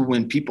to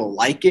when people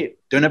like it,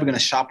 they're never going to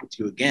shop with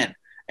you again.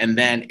 And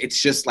then it's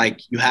just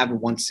like you have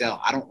one sale.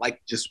 I don't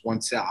like just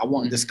one sale. I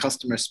want this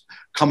customers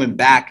coming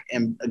back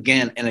and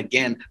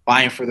again,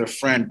 buying for their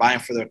friend, buying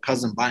for their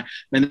cousin, buying.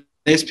 And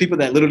there's people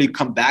that literally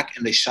come back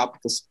and they shop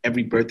with us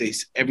every birthday.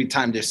 Every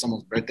time there's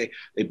someone's birthday,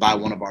 they buy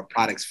one of our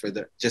products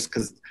just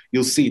because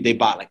you'll see they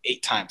bought like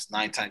 8 times,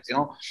 9 times, you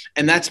know?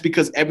 And that's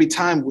because every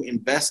time we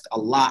invest a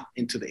lot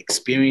into the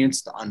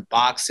experience, the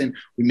unboxing,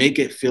 we make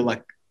it feel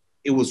like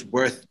it was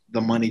worth the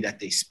money that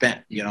they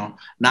spent, you know,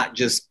 not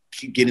just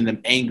keep getting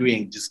them angry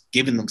and just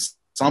giving them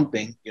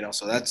something, you know.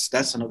 So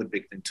that's another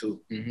big thing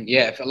too. Mm-hmm.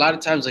 Yeah, if a lot of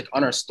times, like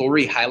on our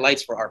story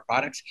highlights for our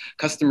products,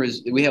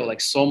 customers, we have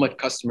like so much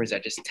customers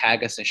that just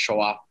tag us and show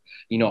off,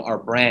 you know, our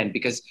brand,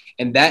 because,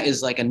 and that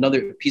is like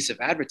another piece of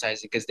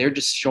advertising because they're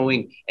just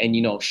showing and,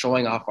 you know,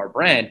 showing off our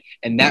brand,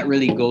 and that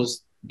really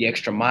goes the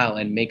extra mile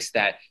and makes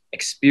that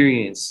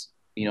experience,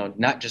 you know,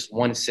 not just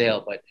one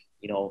sale, but,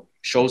 you know,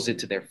 shows it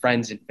to their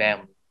friends and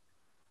family.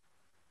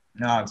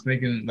 No, it's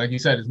making, like you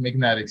said, it's making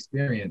that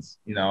experience,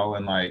 you know,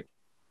 and like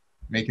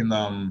making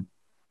them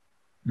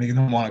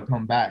want to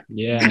come back.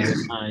 Yeah.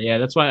 Yeah.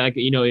 That's why, like,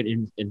 you know,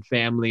 in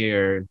family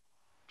or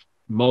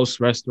most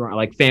restaurant,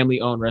 like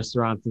family owned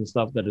restaurants and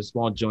stuff that are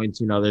small joints,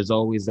 you know, there's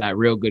always that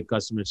real good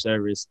customer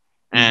service.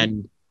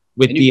 And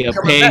with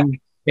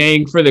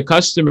paying for the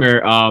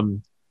customer,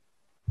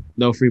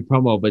 no free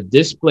promo, but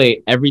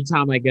display, every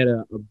time I get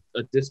a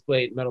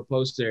displayed metal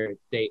poster,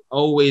 they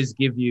always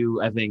give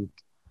you, I think,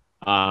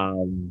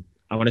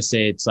 I want to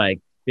say it's like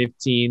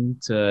 15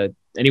 to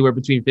anywhere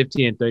between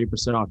 15 and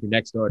 30% off your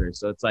next order.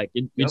 So it's like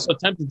you're so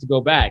tempted to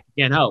go back.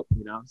 You can't help,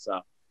 you know.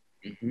 So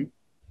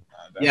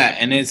yeah,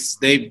 and it's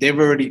they've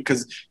already,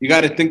 because you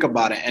got to think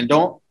about it, and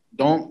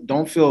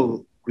don't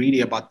feel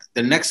greedy about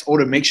the next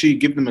order. Make sure you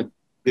give them a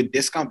good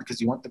discount because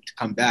you want them to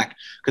come back,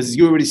 because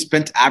you already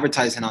spent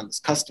advertising on this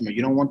customer.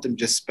 You don't want them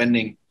just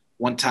spending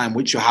one time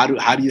with you. How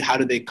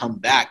do they come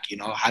back? You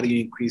know, how do you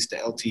increase the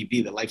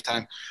LTV, the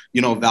lifetime,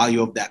 you know,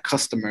 value of that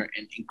customer,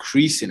 and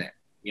increasing it,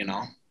 you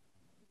know?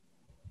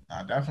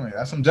 Definitely.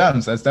 That's some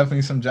gems. That's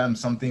definitely some gems,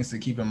 some things to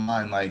keep in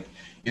mind. Like,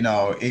 you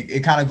know,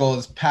 it kind of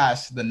goes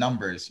past the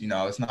numbers, you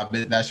know, it's not,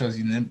 that shows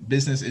you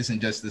business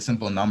isn't just the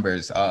simple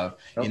numbers of,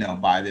 you know,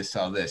 buy this,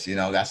 sell this, you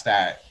know, that's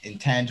that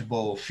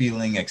intangible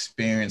feeling,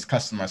 experience,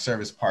 customer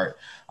service part.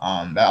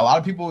 That a lot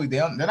of people,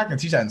 they're not going to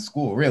teach that in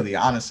school, really,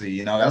 honestly,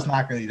 you know,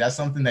 that's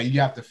something that you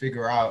have to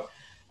figure out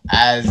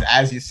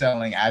as you're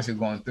selling, as you're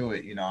going through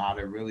it, you know, how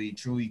to really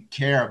truly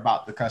care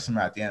about the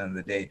customer at the end of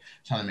the day,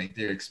 trying to make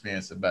their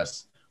experience the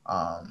best.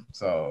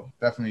 So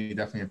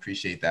definitely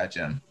appreciate that,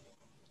 Jim.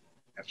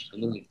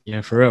 Absolutely.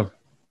 Yeah, for real.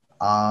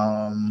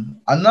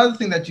 Another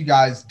thing that you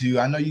guys do,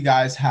 I know you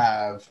guys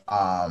have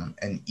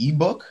an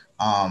ebook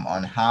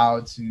on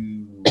how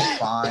to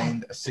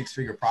find a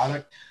 6-figure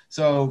product.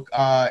 So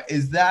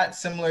is that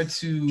similar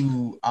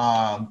to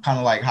kind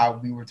of like how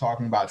we were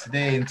talking about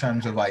today in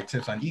terms of like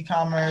tips on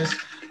e-commerce?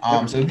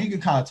 So if you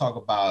could kind of talk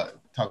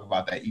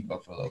about that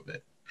ebook for a little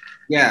bit.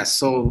 Yeah,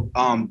 so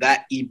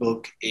that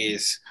ebook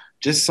is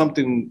just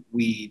something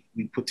we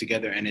put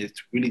together, and it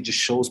really just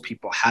shows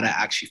people how to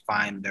actually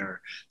find their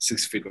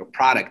 6-figure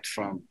product,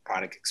 from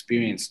product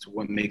experience to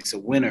what makes a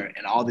winner.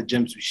 And all the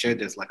gems we shared,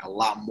 there's like a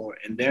lot more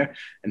in there.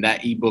 And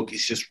that ebook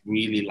is just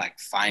really like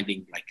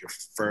finding like your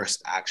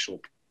first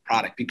actual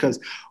product, because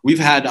we've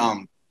had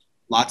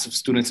lots of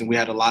students and we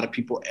had a lot of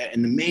people.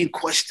 And the main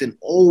question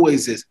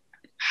always is,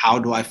 how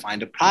do I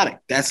find a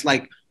product? That's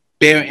like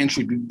bare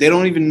entry. They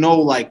don't even know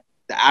like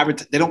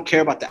they don't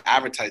care about the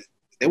advertising.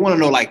 They want to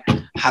know, like,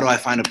 how do I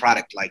find a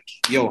product? Like,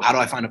 yo, how do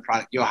I find a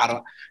product? Yo, how do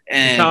I?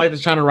 And it's not like they're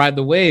trying to ride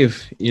the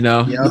wave, you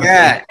know?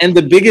 Yeah. And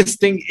the biggest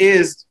thing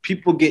is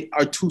people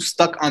are too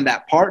stuck on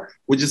that part.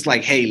 We're just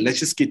like, hey, let's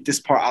just get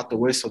this part out the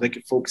way so they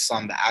can focus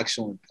on the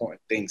actual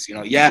important things. You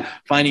know, yeah,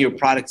 finding your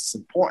product is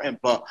important,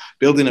 but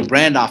building a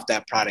brand off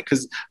that product.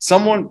 Because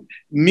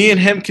me and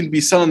him can be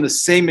selling the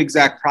same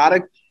exact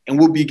product and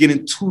we'll be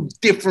getting 2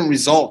 different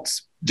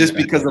results just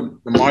because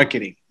of the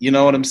marketing. You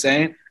know what I'm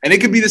saying? And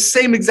it could be the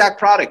same exact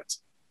product.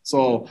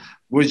 So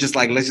we're just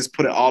like, let's just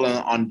put it all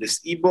on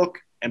this ebook,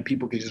 and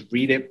people can just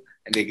read it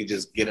and they can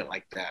just get it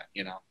like that,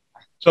 you know?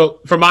 So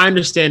from my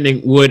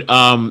understanding,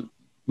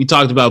 we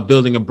talked about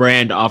building a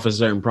brand off a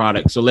certain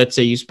product. So let's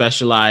say you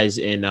specialize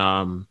in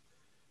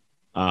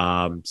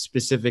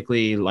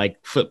specifically like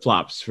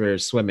flip-flops for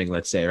swimming,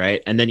 let's say,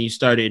 right? And then you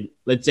started,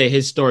 let's say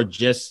his store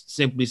just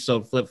simply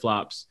sold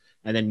flip-flops,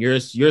 and then your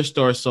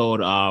store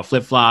sold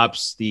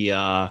flip-flops,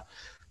 the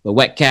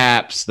wet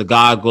caps, the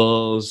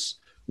goggles.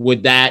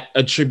 Would that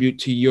attribute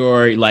to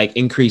your like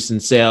increase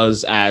in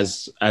sales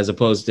as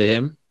opposed to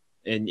him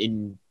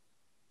in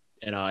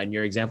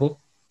your example?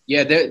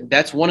 Yeah,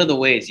 that's one of the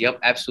ways. Yep,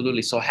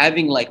 absolutely. So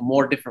having like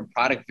more different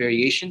product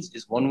variations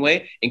is one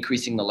way,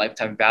 increasing the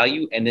lifetime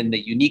value, and then the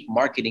unique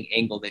marketing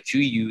angle that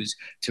you use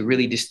to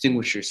really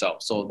distinguish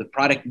yourself. So the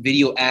product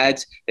video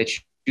ads that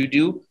you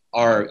do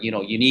are, you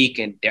know, unique,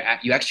 and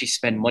you actually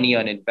spend money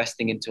on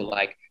investing into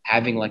like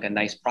having like a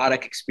nice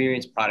product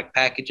experience, product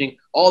packaging.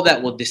 All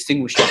that will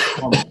distinguish you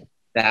from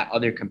that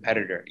other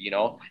competitor, you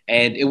know,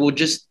 and it will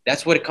just,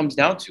 that's what it comes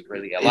down to,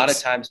 really. A lot of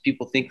times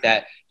people think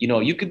that, you know,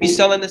 you could be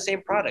selling the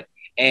same product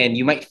and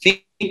you might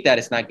think that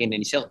it's not getting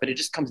any sales, but it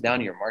just comes down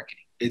to your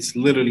marketing. It's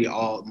literally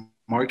all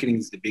marketing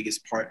is the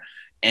biggest part.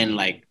 And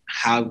like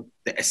how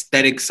the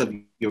aesthetics of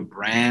your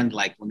brand,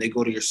 like when they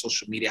go to your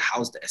social media,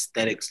 how's the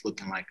aesthetics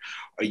looking like?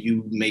 Are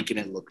you making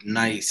it look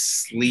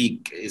nice,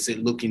 sleek? Is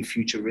it looking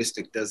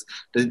futuristic? Do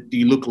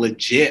you look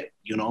legit?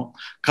 You know,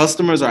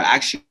 customers are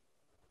actually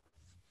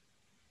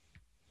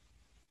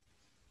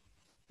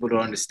to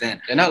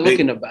understand. They're not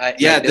looking to buy.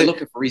 Yeah, they're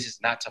looking for reasons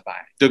not to buy.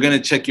 They're gonna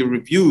check your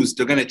reviews.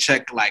 They're gonna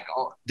check like,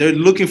 oh, they're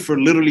looking for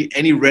literally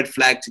any red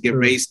flag to get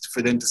raised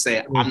for them to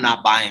say, I'm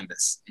not buying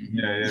this.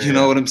 You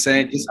know what I'm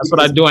saying? That's what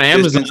I do on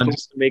Amazon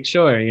just to make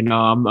sure, you know,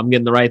 I'm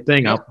getting the right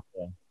thing out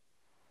there.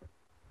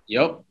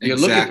 Yep. You're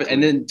looking for,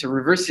 and then to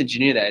reverse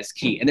engineer that is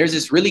key. And there's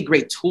this really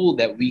great tool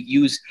that we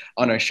use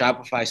on our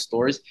Shopify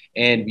stores.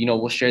 And, you know,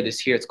 we'll share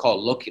this here. It's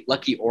called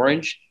Lucky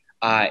Orange.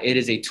 It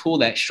is a tool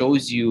that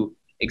shows you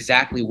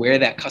exactly where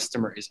that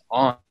customer is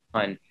on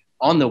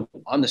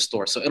the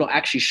store. So it'll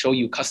actually show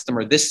you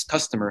this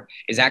customer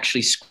is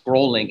actually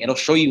scrolling. It'll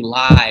show you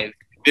live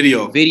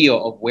video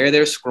of where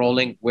they're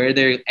scrolling, where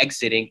they're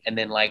exiting, and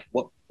then like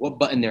what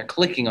button they're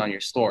clicking on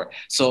your store.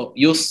 So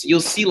you'll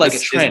see like a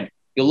trend.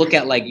 You'll look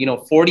at like, you know,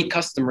 40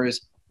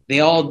 customers, they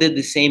all did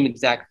the same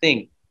exact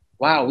thing.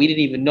 Wow, we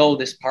didn't even know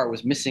this part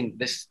was missing.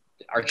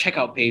 Our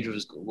checkout page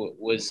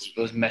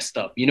was messed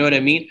up. You know what I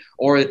mean?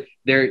 Or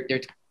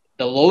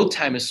the load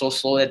time is so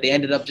slow that they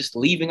ended up just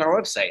leaving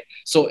our website.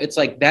 So it's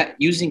like that,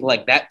 using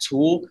like that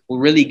tool will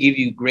really give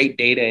you great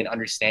data and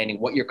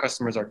understanding what your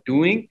customers are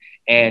doing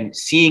and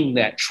seeing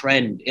that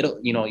trend.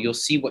 You'll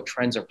see what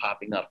trends are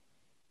popping up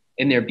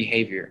in their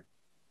behavior.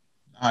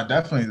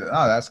 Definitely.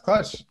 Oh, that's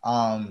clutch.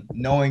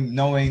 Knowing,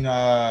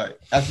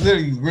 that's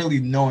literally really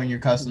knowing your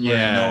customer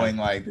and knowing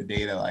like the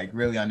data, like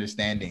really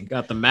understanding.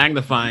 Got the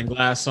magnifying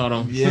glass on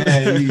them.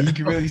 Yeah, you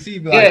can really see.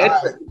 Like,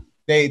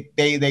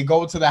 they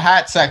go to the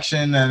hat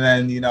section and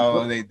then, you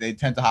know, they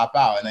tend to hop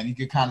out, and then you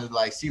can kind of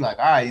like see like,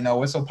 all right, you know,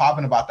 what's so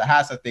popping about the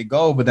hats that they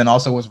go, but then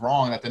also what's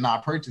wrong that they're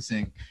not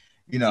purchasing,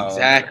 you know.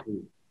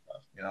 Exactly.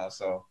 You know,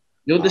 so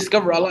you'll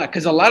discover a lot,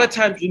 because a lot of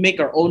times we make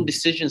our own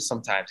decisions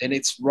sometimes, and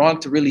it's wrong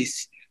to really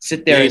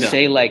sit there and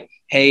say like,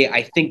 hey,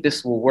 I think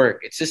this will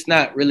work. It's just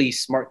not really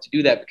smart to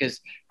do that,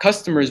 because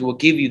customers will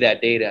give you that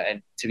data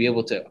and to be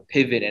able to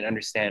pivot and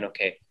understand,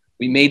 okay,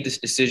 we made this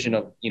decision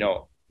of, you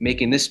know,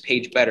 making this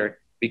page better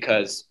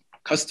because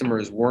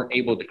customers weren't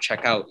able to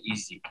check out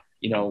easy.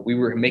 You know, we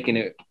were making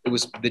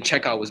the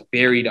checkout was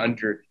buried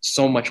under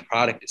so much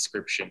product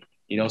description,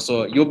 you know,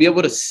 so you'll be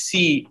able to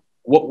see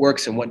what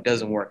works and what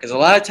doesn't work. Because a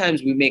lot of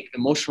times we make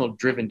emotional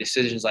driven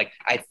decisions like,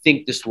 I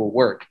think this will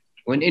work,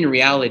 when in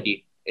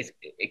reality,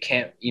 it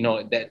can't, you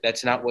know,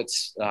 that's not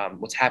what's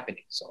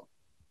happening. So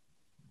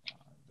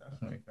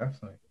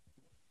definitely.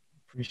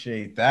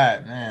 Appreciate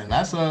that, man.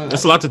 That's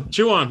a lot to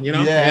chew on, you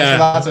know. Yeah,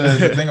 that's a lot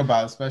to think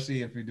about,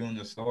 especially if you're doing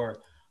the store.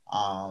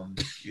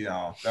 You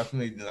know,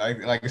 definitely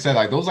like I said,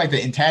 like those like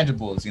the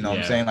intangibles, you know what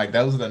I'm saying? Like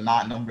those are the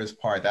not numbers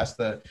part. That's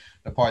the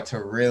part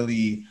to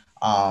really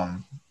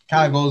kind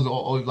of goes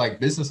like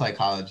business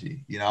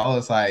psychology, you know.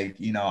 It's like,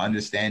 you know,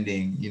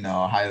 understanding, you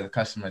know, how the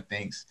customer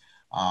thinks,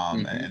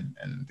 and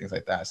things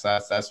like that. So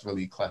that's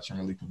really clutch and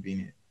really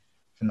convenient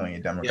for knowing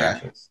your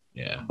demographics.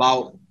 Yeah.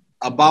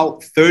 About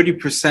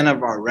 30%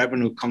 of our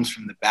revenue comes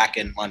from the back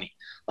end money.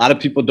 A lot of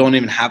people don't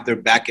even have their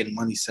back end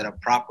money set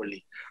up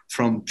properly,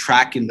 from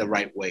tracking the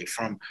right way,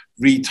 from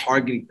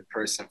retargeting the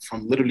person,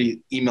 from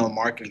literally email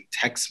marketing,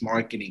 text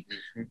marketing,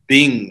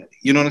 Bing,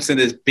 you know what I'm saying?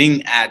 There's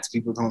Bing ads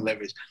people don't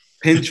leverage,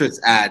 Pinterest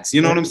ads,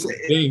 you know what I'm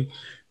saying?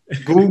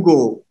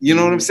 Google, you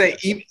know what I'm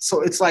saying?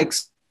 So it's like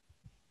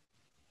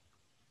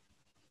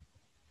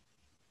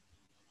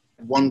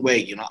one way,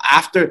 you know,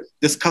 after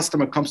this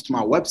customer comes to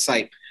my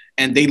website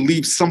and they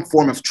leave some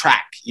form of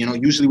track, you know,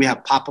 usually we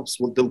have pop-ups,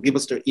 they'll give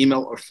us their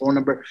email or phone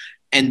number,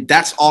 and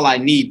that's all I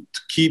need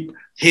to keep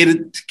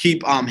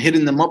keep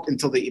hitting them up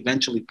until they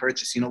eventually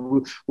purchase. You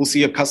know, we'll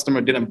see a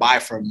customer didn't buy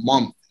for a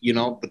month, you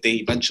know, but they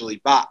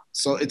eventually bought.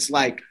 So it's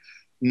like,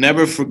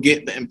 never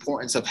forget the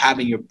importance of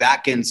having your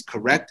back ends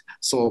correct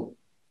so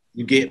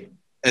you get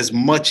as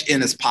much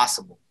in as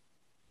possible.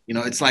 You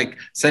know, it's like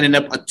setting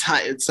up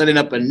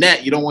a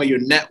net. You don't want your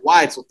net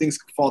wide so things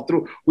can fall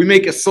through. We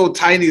make it so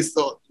tiny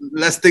so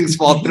less things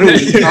fall through.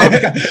 You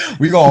know?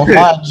 We gonna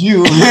find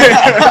you.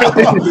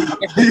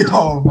 We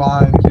gonna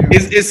find you.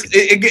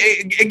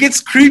 It gets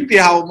creepy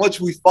how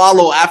much we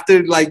follow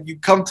after, like, you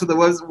come to the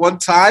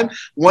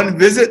one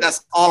visit.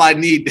 That's all I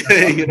need.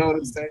 You know what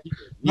I'm saying?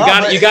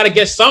 You gotta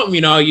get something,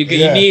 you know. You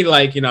need,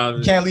 like, you know,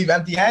 you can't leave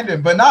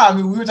empty-handed. But nah, I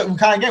mean, we were talking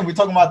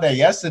about that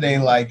yesterday.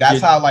 Like,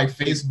 that's how, like,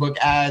 Facebook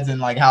ads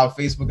and, like, how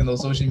Facebook and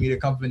those social media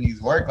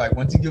companies work. Like,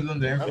 once you give them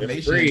the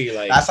information, free,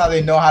 like, that's how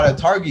they know how to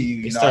target you.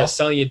 You know, start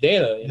selling your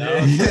data. You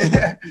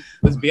know,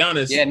 let's be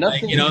honest. Yeah,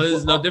 nothing. Like, you know, this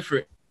is no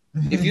different.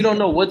 If you don't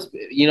know what's,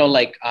 you know,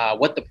 like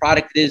what the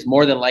product is,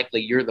 more than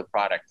likely you're the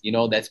product, you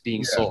know, that's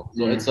being sold.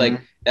 So it's like,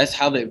 that's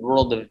how the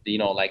world of, you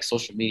know, like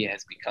social media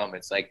has become.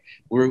 It's like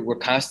we're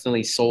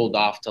constantly sold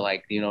off to,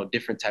 like, you know,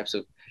 different types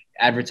of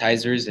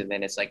advertisers. And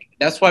then it's like,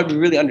 that's why we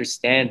really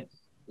understand,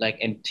 like,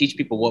 and teach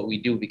people what we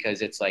do,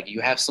 because it's like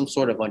you have some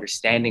sort of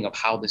understanding of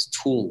how this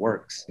tool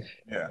works.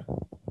 Yeah.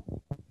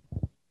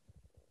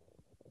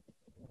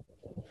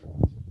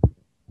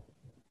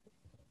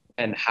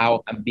 And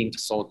how I'm being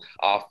sold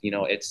off, you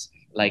know, it's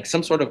like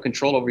some sort of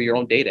control over your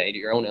own data and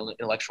your own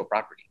intellectual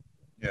property.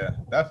 Yeah,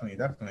 definitely.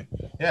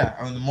 Yeah,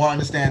 I mean, the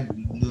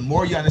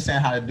more you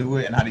understand how to do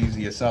it and how to use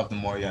it yourself, the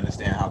more you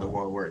understand how the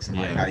world works and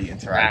like how you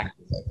interact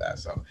with like that.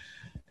 So,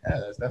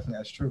 yeah,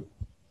 that's true.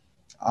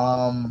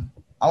 I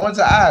wanted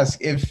to ask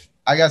if,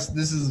 I guess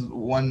this is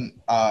one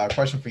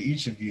question for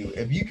each of you.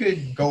 If you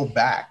could go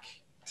back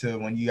to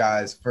when you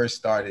guys first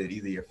started,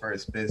 either your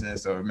first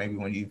business or maybe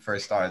when you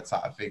first started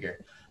Top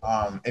Figure.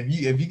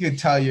 If you could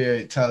tell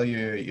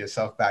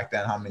yourself back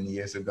then how many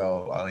years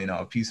ago, you know,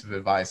 a piece of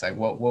advice, like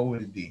what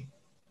would it be?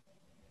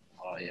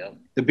 Oh yeah,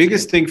 the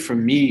biggest thing for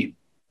me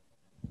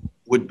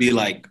would be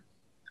like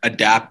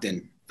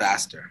adapting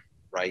faster,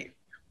 right?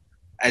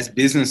 As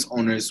business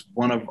owners,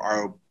 one of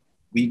our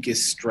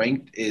weakest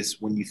strength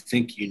is when you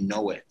think you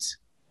know it,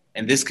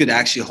 and this could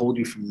actually hold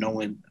you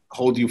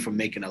from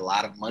making a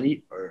lot of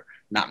money or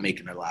not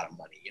making a lot of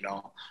money, you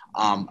know.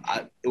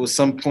 It was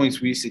some points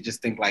we used to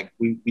just think like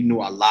we knew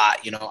a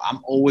lot, you know. I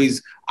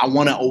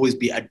want to always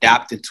be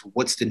adapted to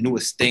what's the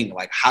newest thing.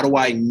 Like, how do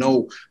I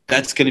know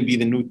that's going to be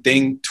the new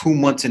thing 2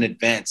 months in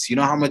advance? You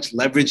know how much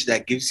leverage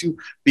that gives you,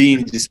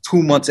 being just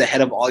 2 months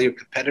ahead of all your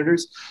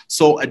competitors.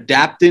 So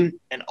adapting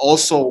and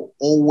also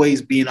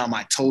always being on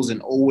my toes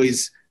and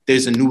always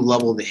there's a new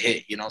level to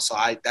hit, you know. So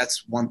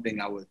that's one thing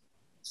I would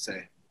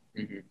say.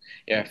 Mm-hmm.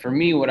 Yeah, for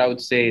me, what I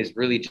would say is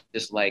really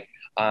just like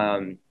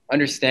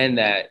understand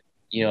that,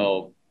 you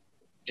know,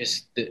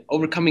 just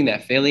overcoming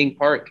that failing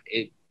part,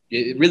 it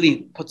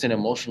really puts an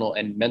emotional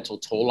and mental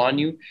toll on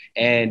you.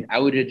 And I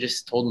would have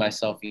just told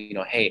myself, you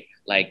know, hey,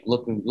 like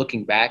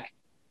looking back,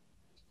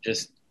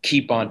 just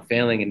keep on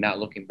failing and not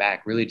looking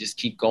back. Really just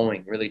keep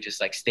going. Really just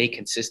like stay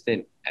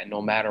consistent and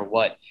no matter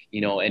what,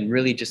 you know, and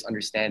really just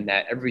understand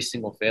that every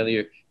single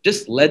failure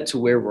just led to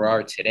where we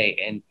are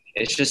today. And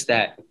it's just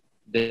that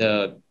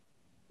the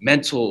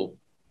mental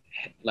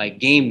like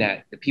game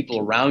that the people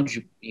around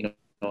you, you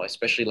know,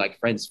 especially like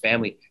friends,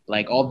 family,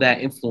 like all that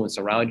influence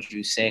around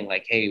you saying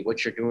like, hey,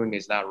 what you're doing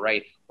is not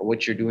right, or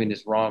what you're doing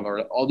is wrong,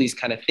 or all these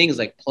kind of things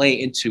like play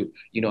into,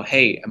 you know,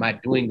 hey, am I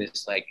doing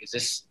this? Like,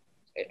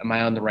 am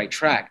I on the right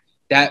track?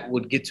 That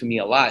would get to me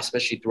a lot,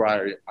 especially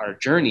throughout our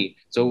journey.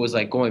 So it was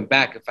like going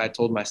back, if I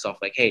told myself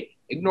like, hey,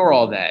 ignore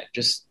all that,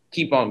 just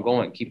keep on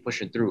going, keep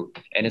pushing through.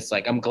 And it's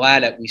like, I'm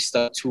glad that we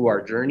stuck to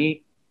our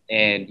journey.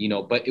 And, you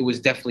know, but it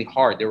was definitely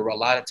hard. There were a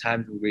lot of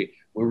times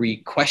where we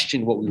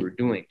questioned what we were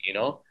doing, you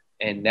know,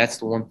 and that's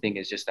the one thing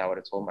is just I would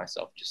have told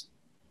myself, just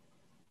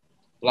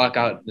block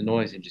out the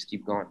noise and just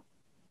keep going.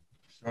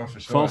 Sure, for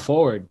sure. Fall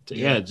forward.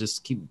 Yeah,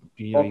 just keep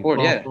fall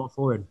forward. Fall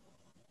forward.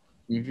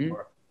 Mm-hmm.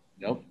 Sure.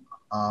 Yep.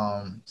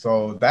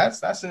 So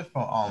that's it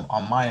from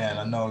on my end.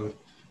 I know you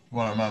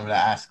want to remember to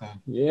ask them.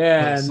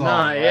 Yeah, song,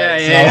 right?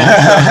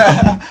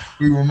 Yeah. So,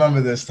 we remember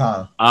this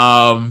time.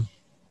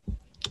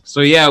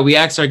 So yeah, we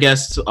ask our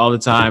guests all the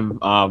time,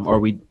 or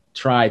we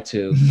try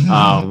to.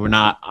 We're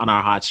not on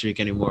our hot streak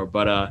anymore,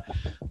 but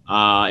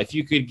if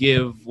you could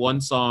give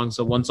one song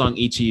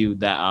each of you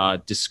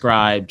that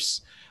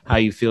describes how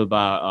you feel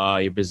about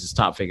your business,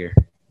 Top Figure.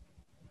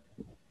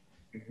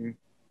 Mm-hmm.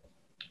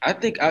 I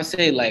think I'd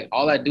say like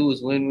all I do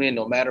is win-win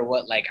no matter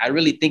what. Like I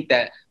really think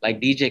that like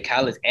DJ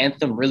Khaled's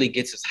Anthem really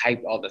gets us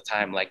hyped all the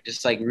time. Like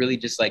just like really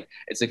just like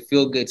it's a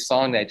feel-good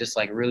song that just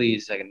like really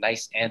is like a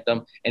nice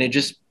anthem, and it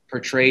just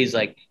portrays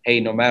like,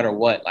 hey, no matter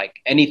what, like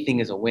anything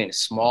is a win,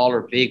 small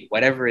or big,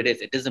 whatever it is,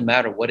 it doesn't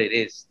matter what it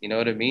is. You know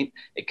what I mean?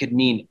 It could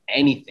mean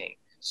anything.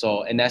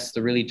 So, and that's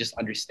to really just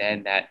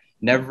understand that,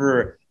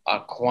 never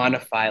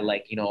quantify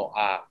like, you know,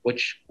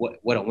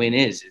 what a win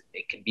is.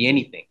 It can be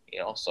anything, you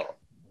know? So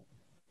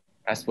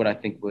that's what I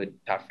think would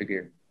Top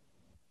Figure.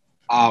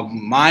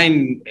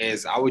 Mine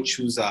is, I would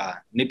choose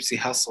Nipsey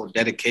Hussle,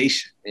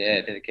 Dedication.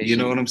 Yeah, dedication. You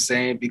know what I'm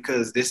saying?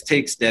 Because this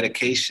takes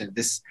dedication.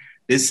 This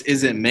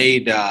isn't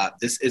made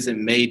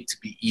to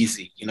be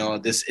easy. You know,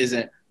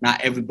 not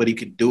everybody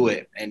could do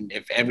it. And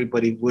if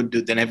everybody would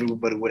do, then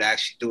everybody would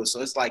actually do it. So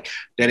it's like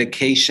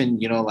dedication,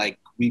 you know, like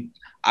we're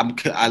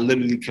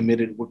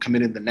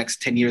committed the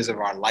next 10 years of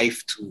our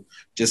life to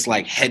just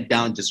like head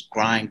down, just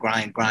grind. Keep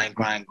on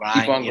growing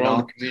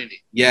the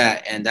community.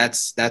 Yeah. And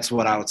that's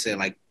what I would say,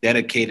 like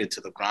dedicated to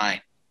the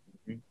grind.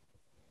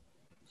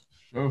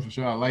 Sure, for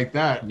sure. I like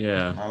that.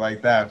 Yeah. I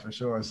like that for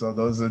sure. So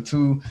those are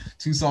two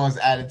songs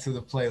added to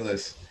the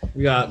playlist.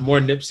 We got more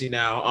Nipsey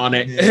now on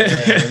it.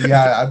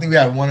 I think we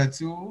have one or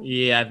two.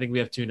 Yeah, I think we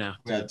have two now.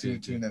 We have two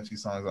Nipsey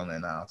songs on there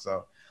now.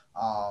 So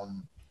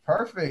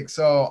perfect.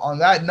 So on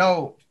that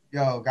note,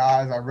 yo,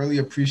 guys, I really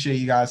appreciate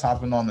you guys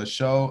hopping on the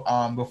show.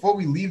 Before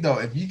we leave though,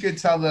 if you could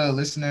tell the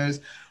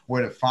listeners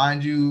where to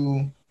find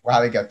you,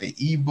 how to get the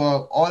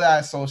ebook, all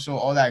that social,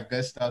 all that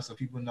good stuff, so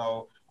people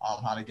know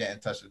how to get in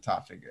touch with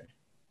Top Figure.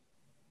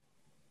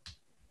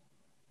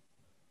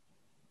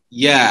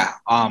 Yeah.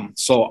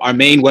 So our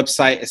main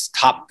website is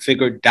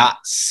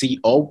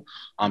topfigure.co.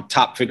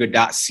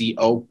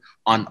 Topfigure.co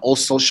on all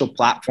social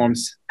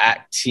platforms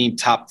at Team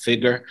Top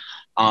Figure.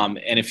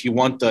 And if you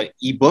want the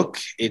ebook,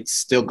 it's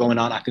still going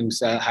on. I think we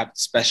have a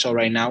special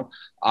right now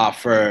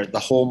for the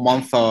whole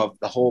month of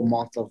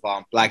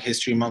Black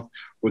History Month.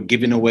 We're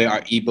giving away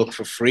our ebook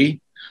for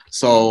free.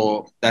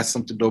 So that's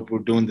something dope we're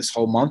doing this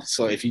whole month.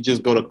 So if you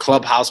just go to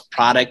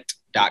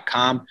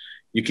clubhouseproduct.com,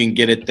 you can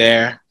get it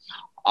there.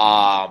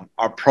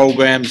 Our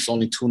program is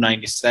only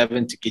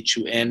 $297 to get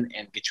you in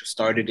and get you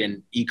started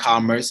in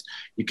e-commerce.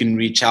 You can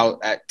reach out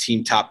at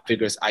Team Top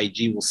Figures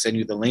IG. We'll send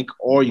you the link,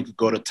 or you could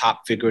go to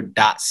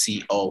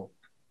topfigure.co.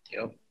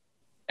 Yep.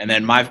 And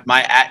then my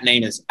at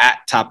name is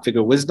at Top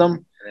Figure Wisdom.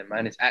 And then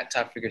mine is at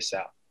Top Figure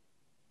South.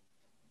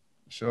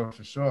 Sure,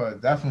 for sure.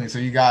 Definitely. So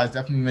you guys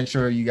definitely make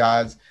sure you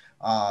guys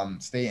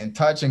stay in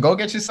touch and go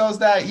get yourselves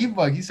that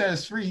ebook. You said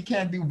it's free. You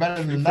can't do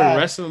better than that. For the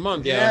rest of the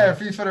month, yeah,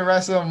 free for the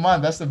rest of the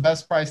month. That's the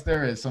best price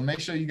there is. So make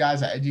sure you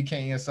guys are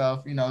educating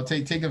yourself. You know,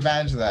 take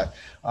advantage of that.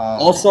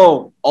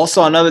 Also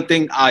another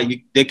thing,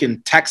 they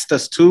can text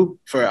us too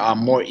for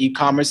more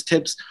e-commerce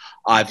tips.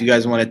 If you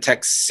guys want to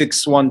text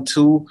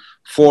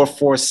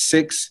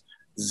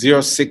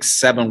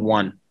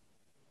 612-446-0671.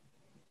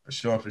 For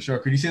sure.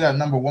 Could you say that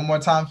number one more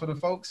time for the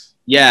folks?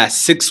 Yeah,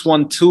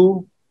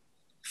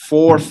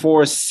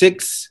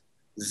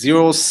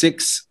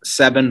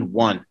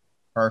 612-446-0671.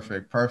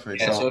 Perfect.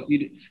 Yeah, so if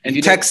you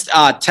text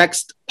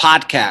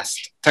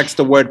podcast, text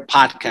the word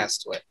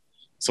podcast to it,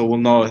 so we'll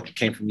know it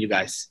came from you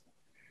guys.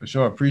 For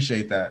sure,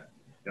 appreciate that.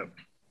 Yep.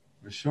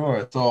 For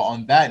sure. So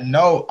on that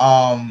note,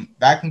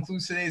 that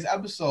concludes today's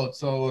episode.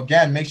 So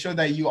again, make sure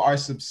that you are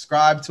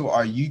subscribed to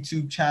our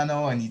YouTube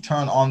channel and you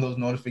turn on those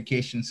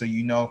notifications so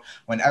you know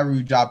whenever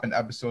we drop an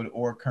episode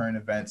or current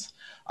events.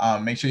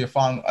 Make sure you're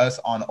following us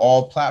on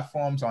all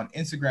platforms. On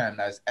Instagram,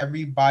 that's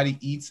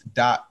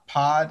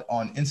everybodyeats.pod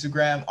on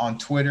Instagram. On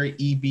Twitter,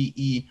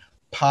 EBE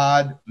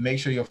Pod. Make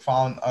sure you're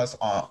following us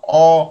on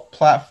all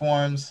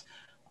platforms.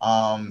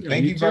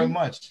 Thank you very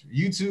much.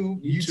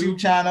 YouTube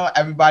channel,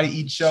 Everybody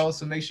Eats Show.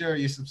 So make sure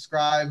you're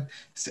subscribed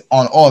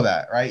on all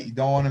that, right? You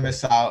don't want to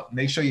miss out.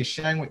 Make sure you're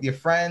sharing with your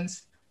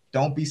friends.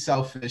 Don't be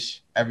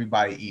selfish.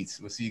 Everybody eats.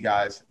 We'll see you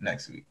guys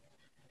next week.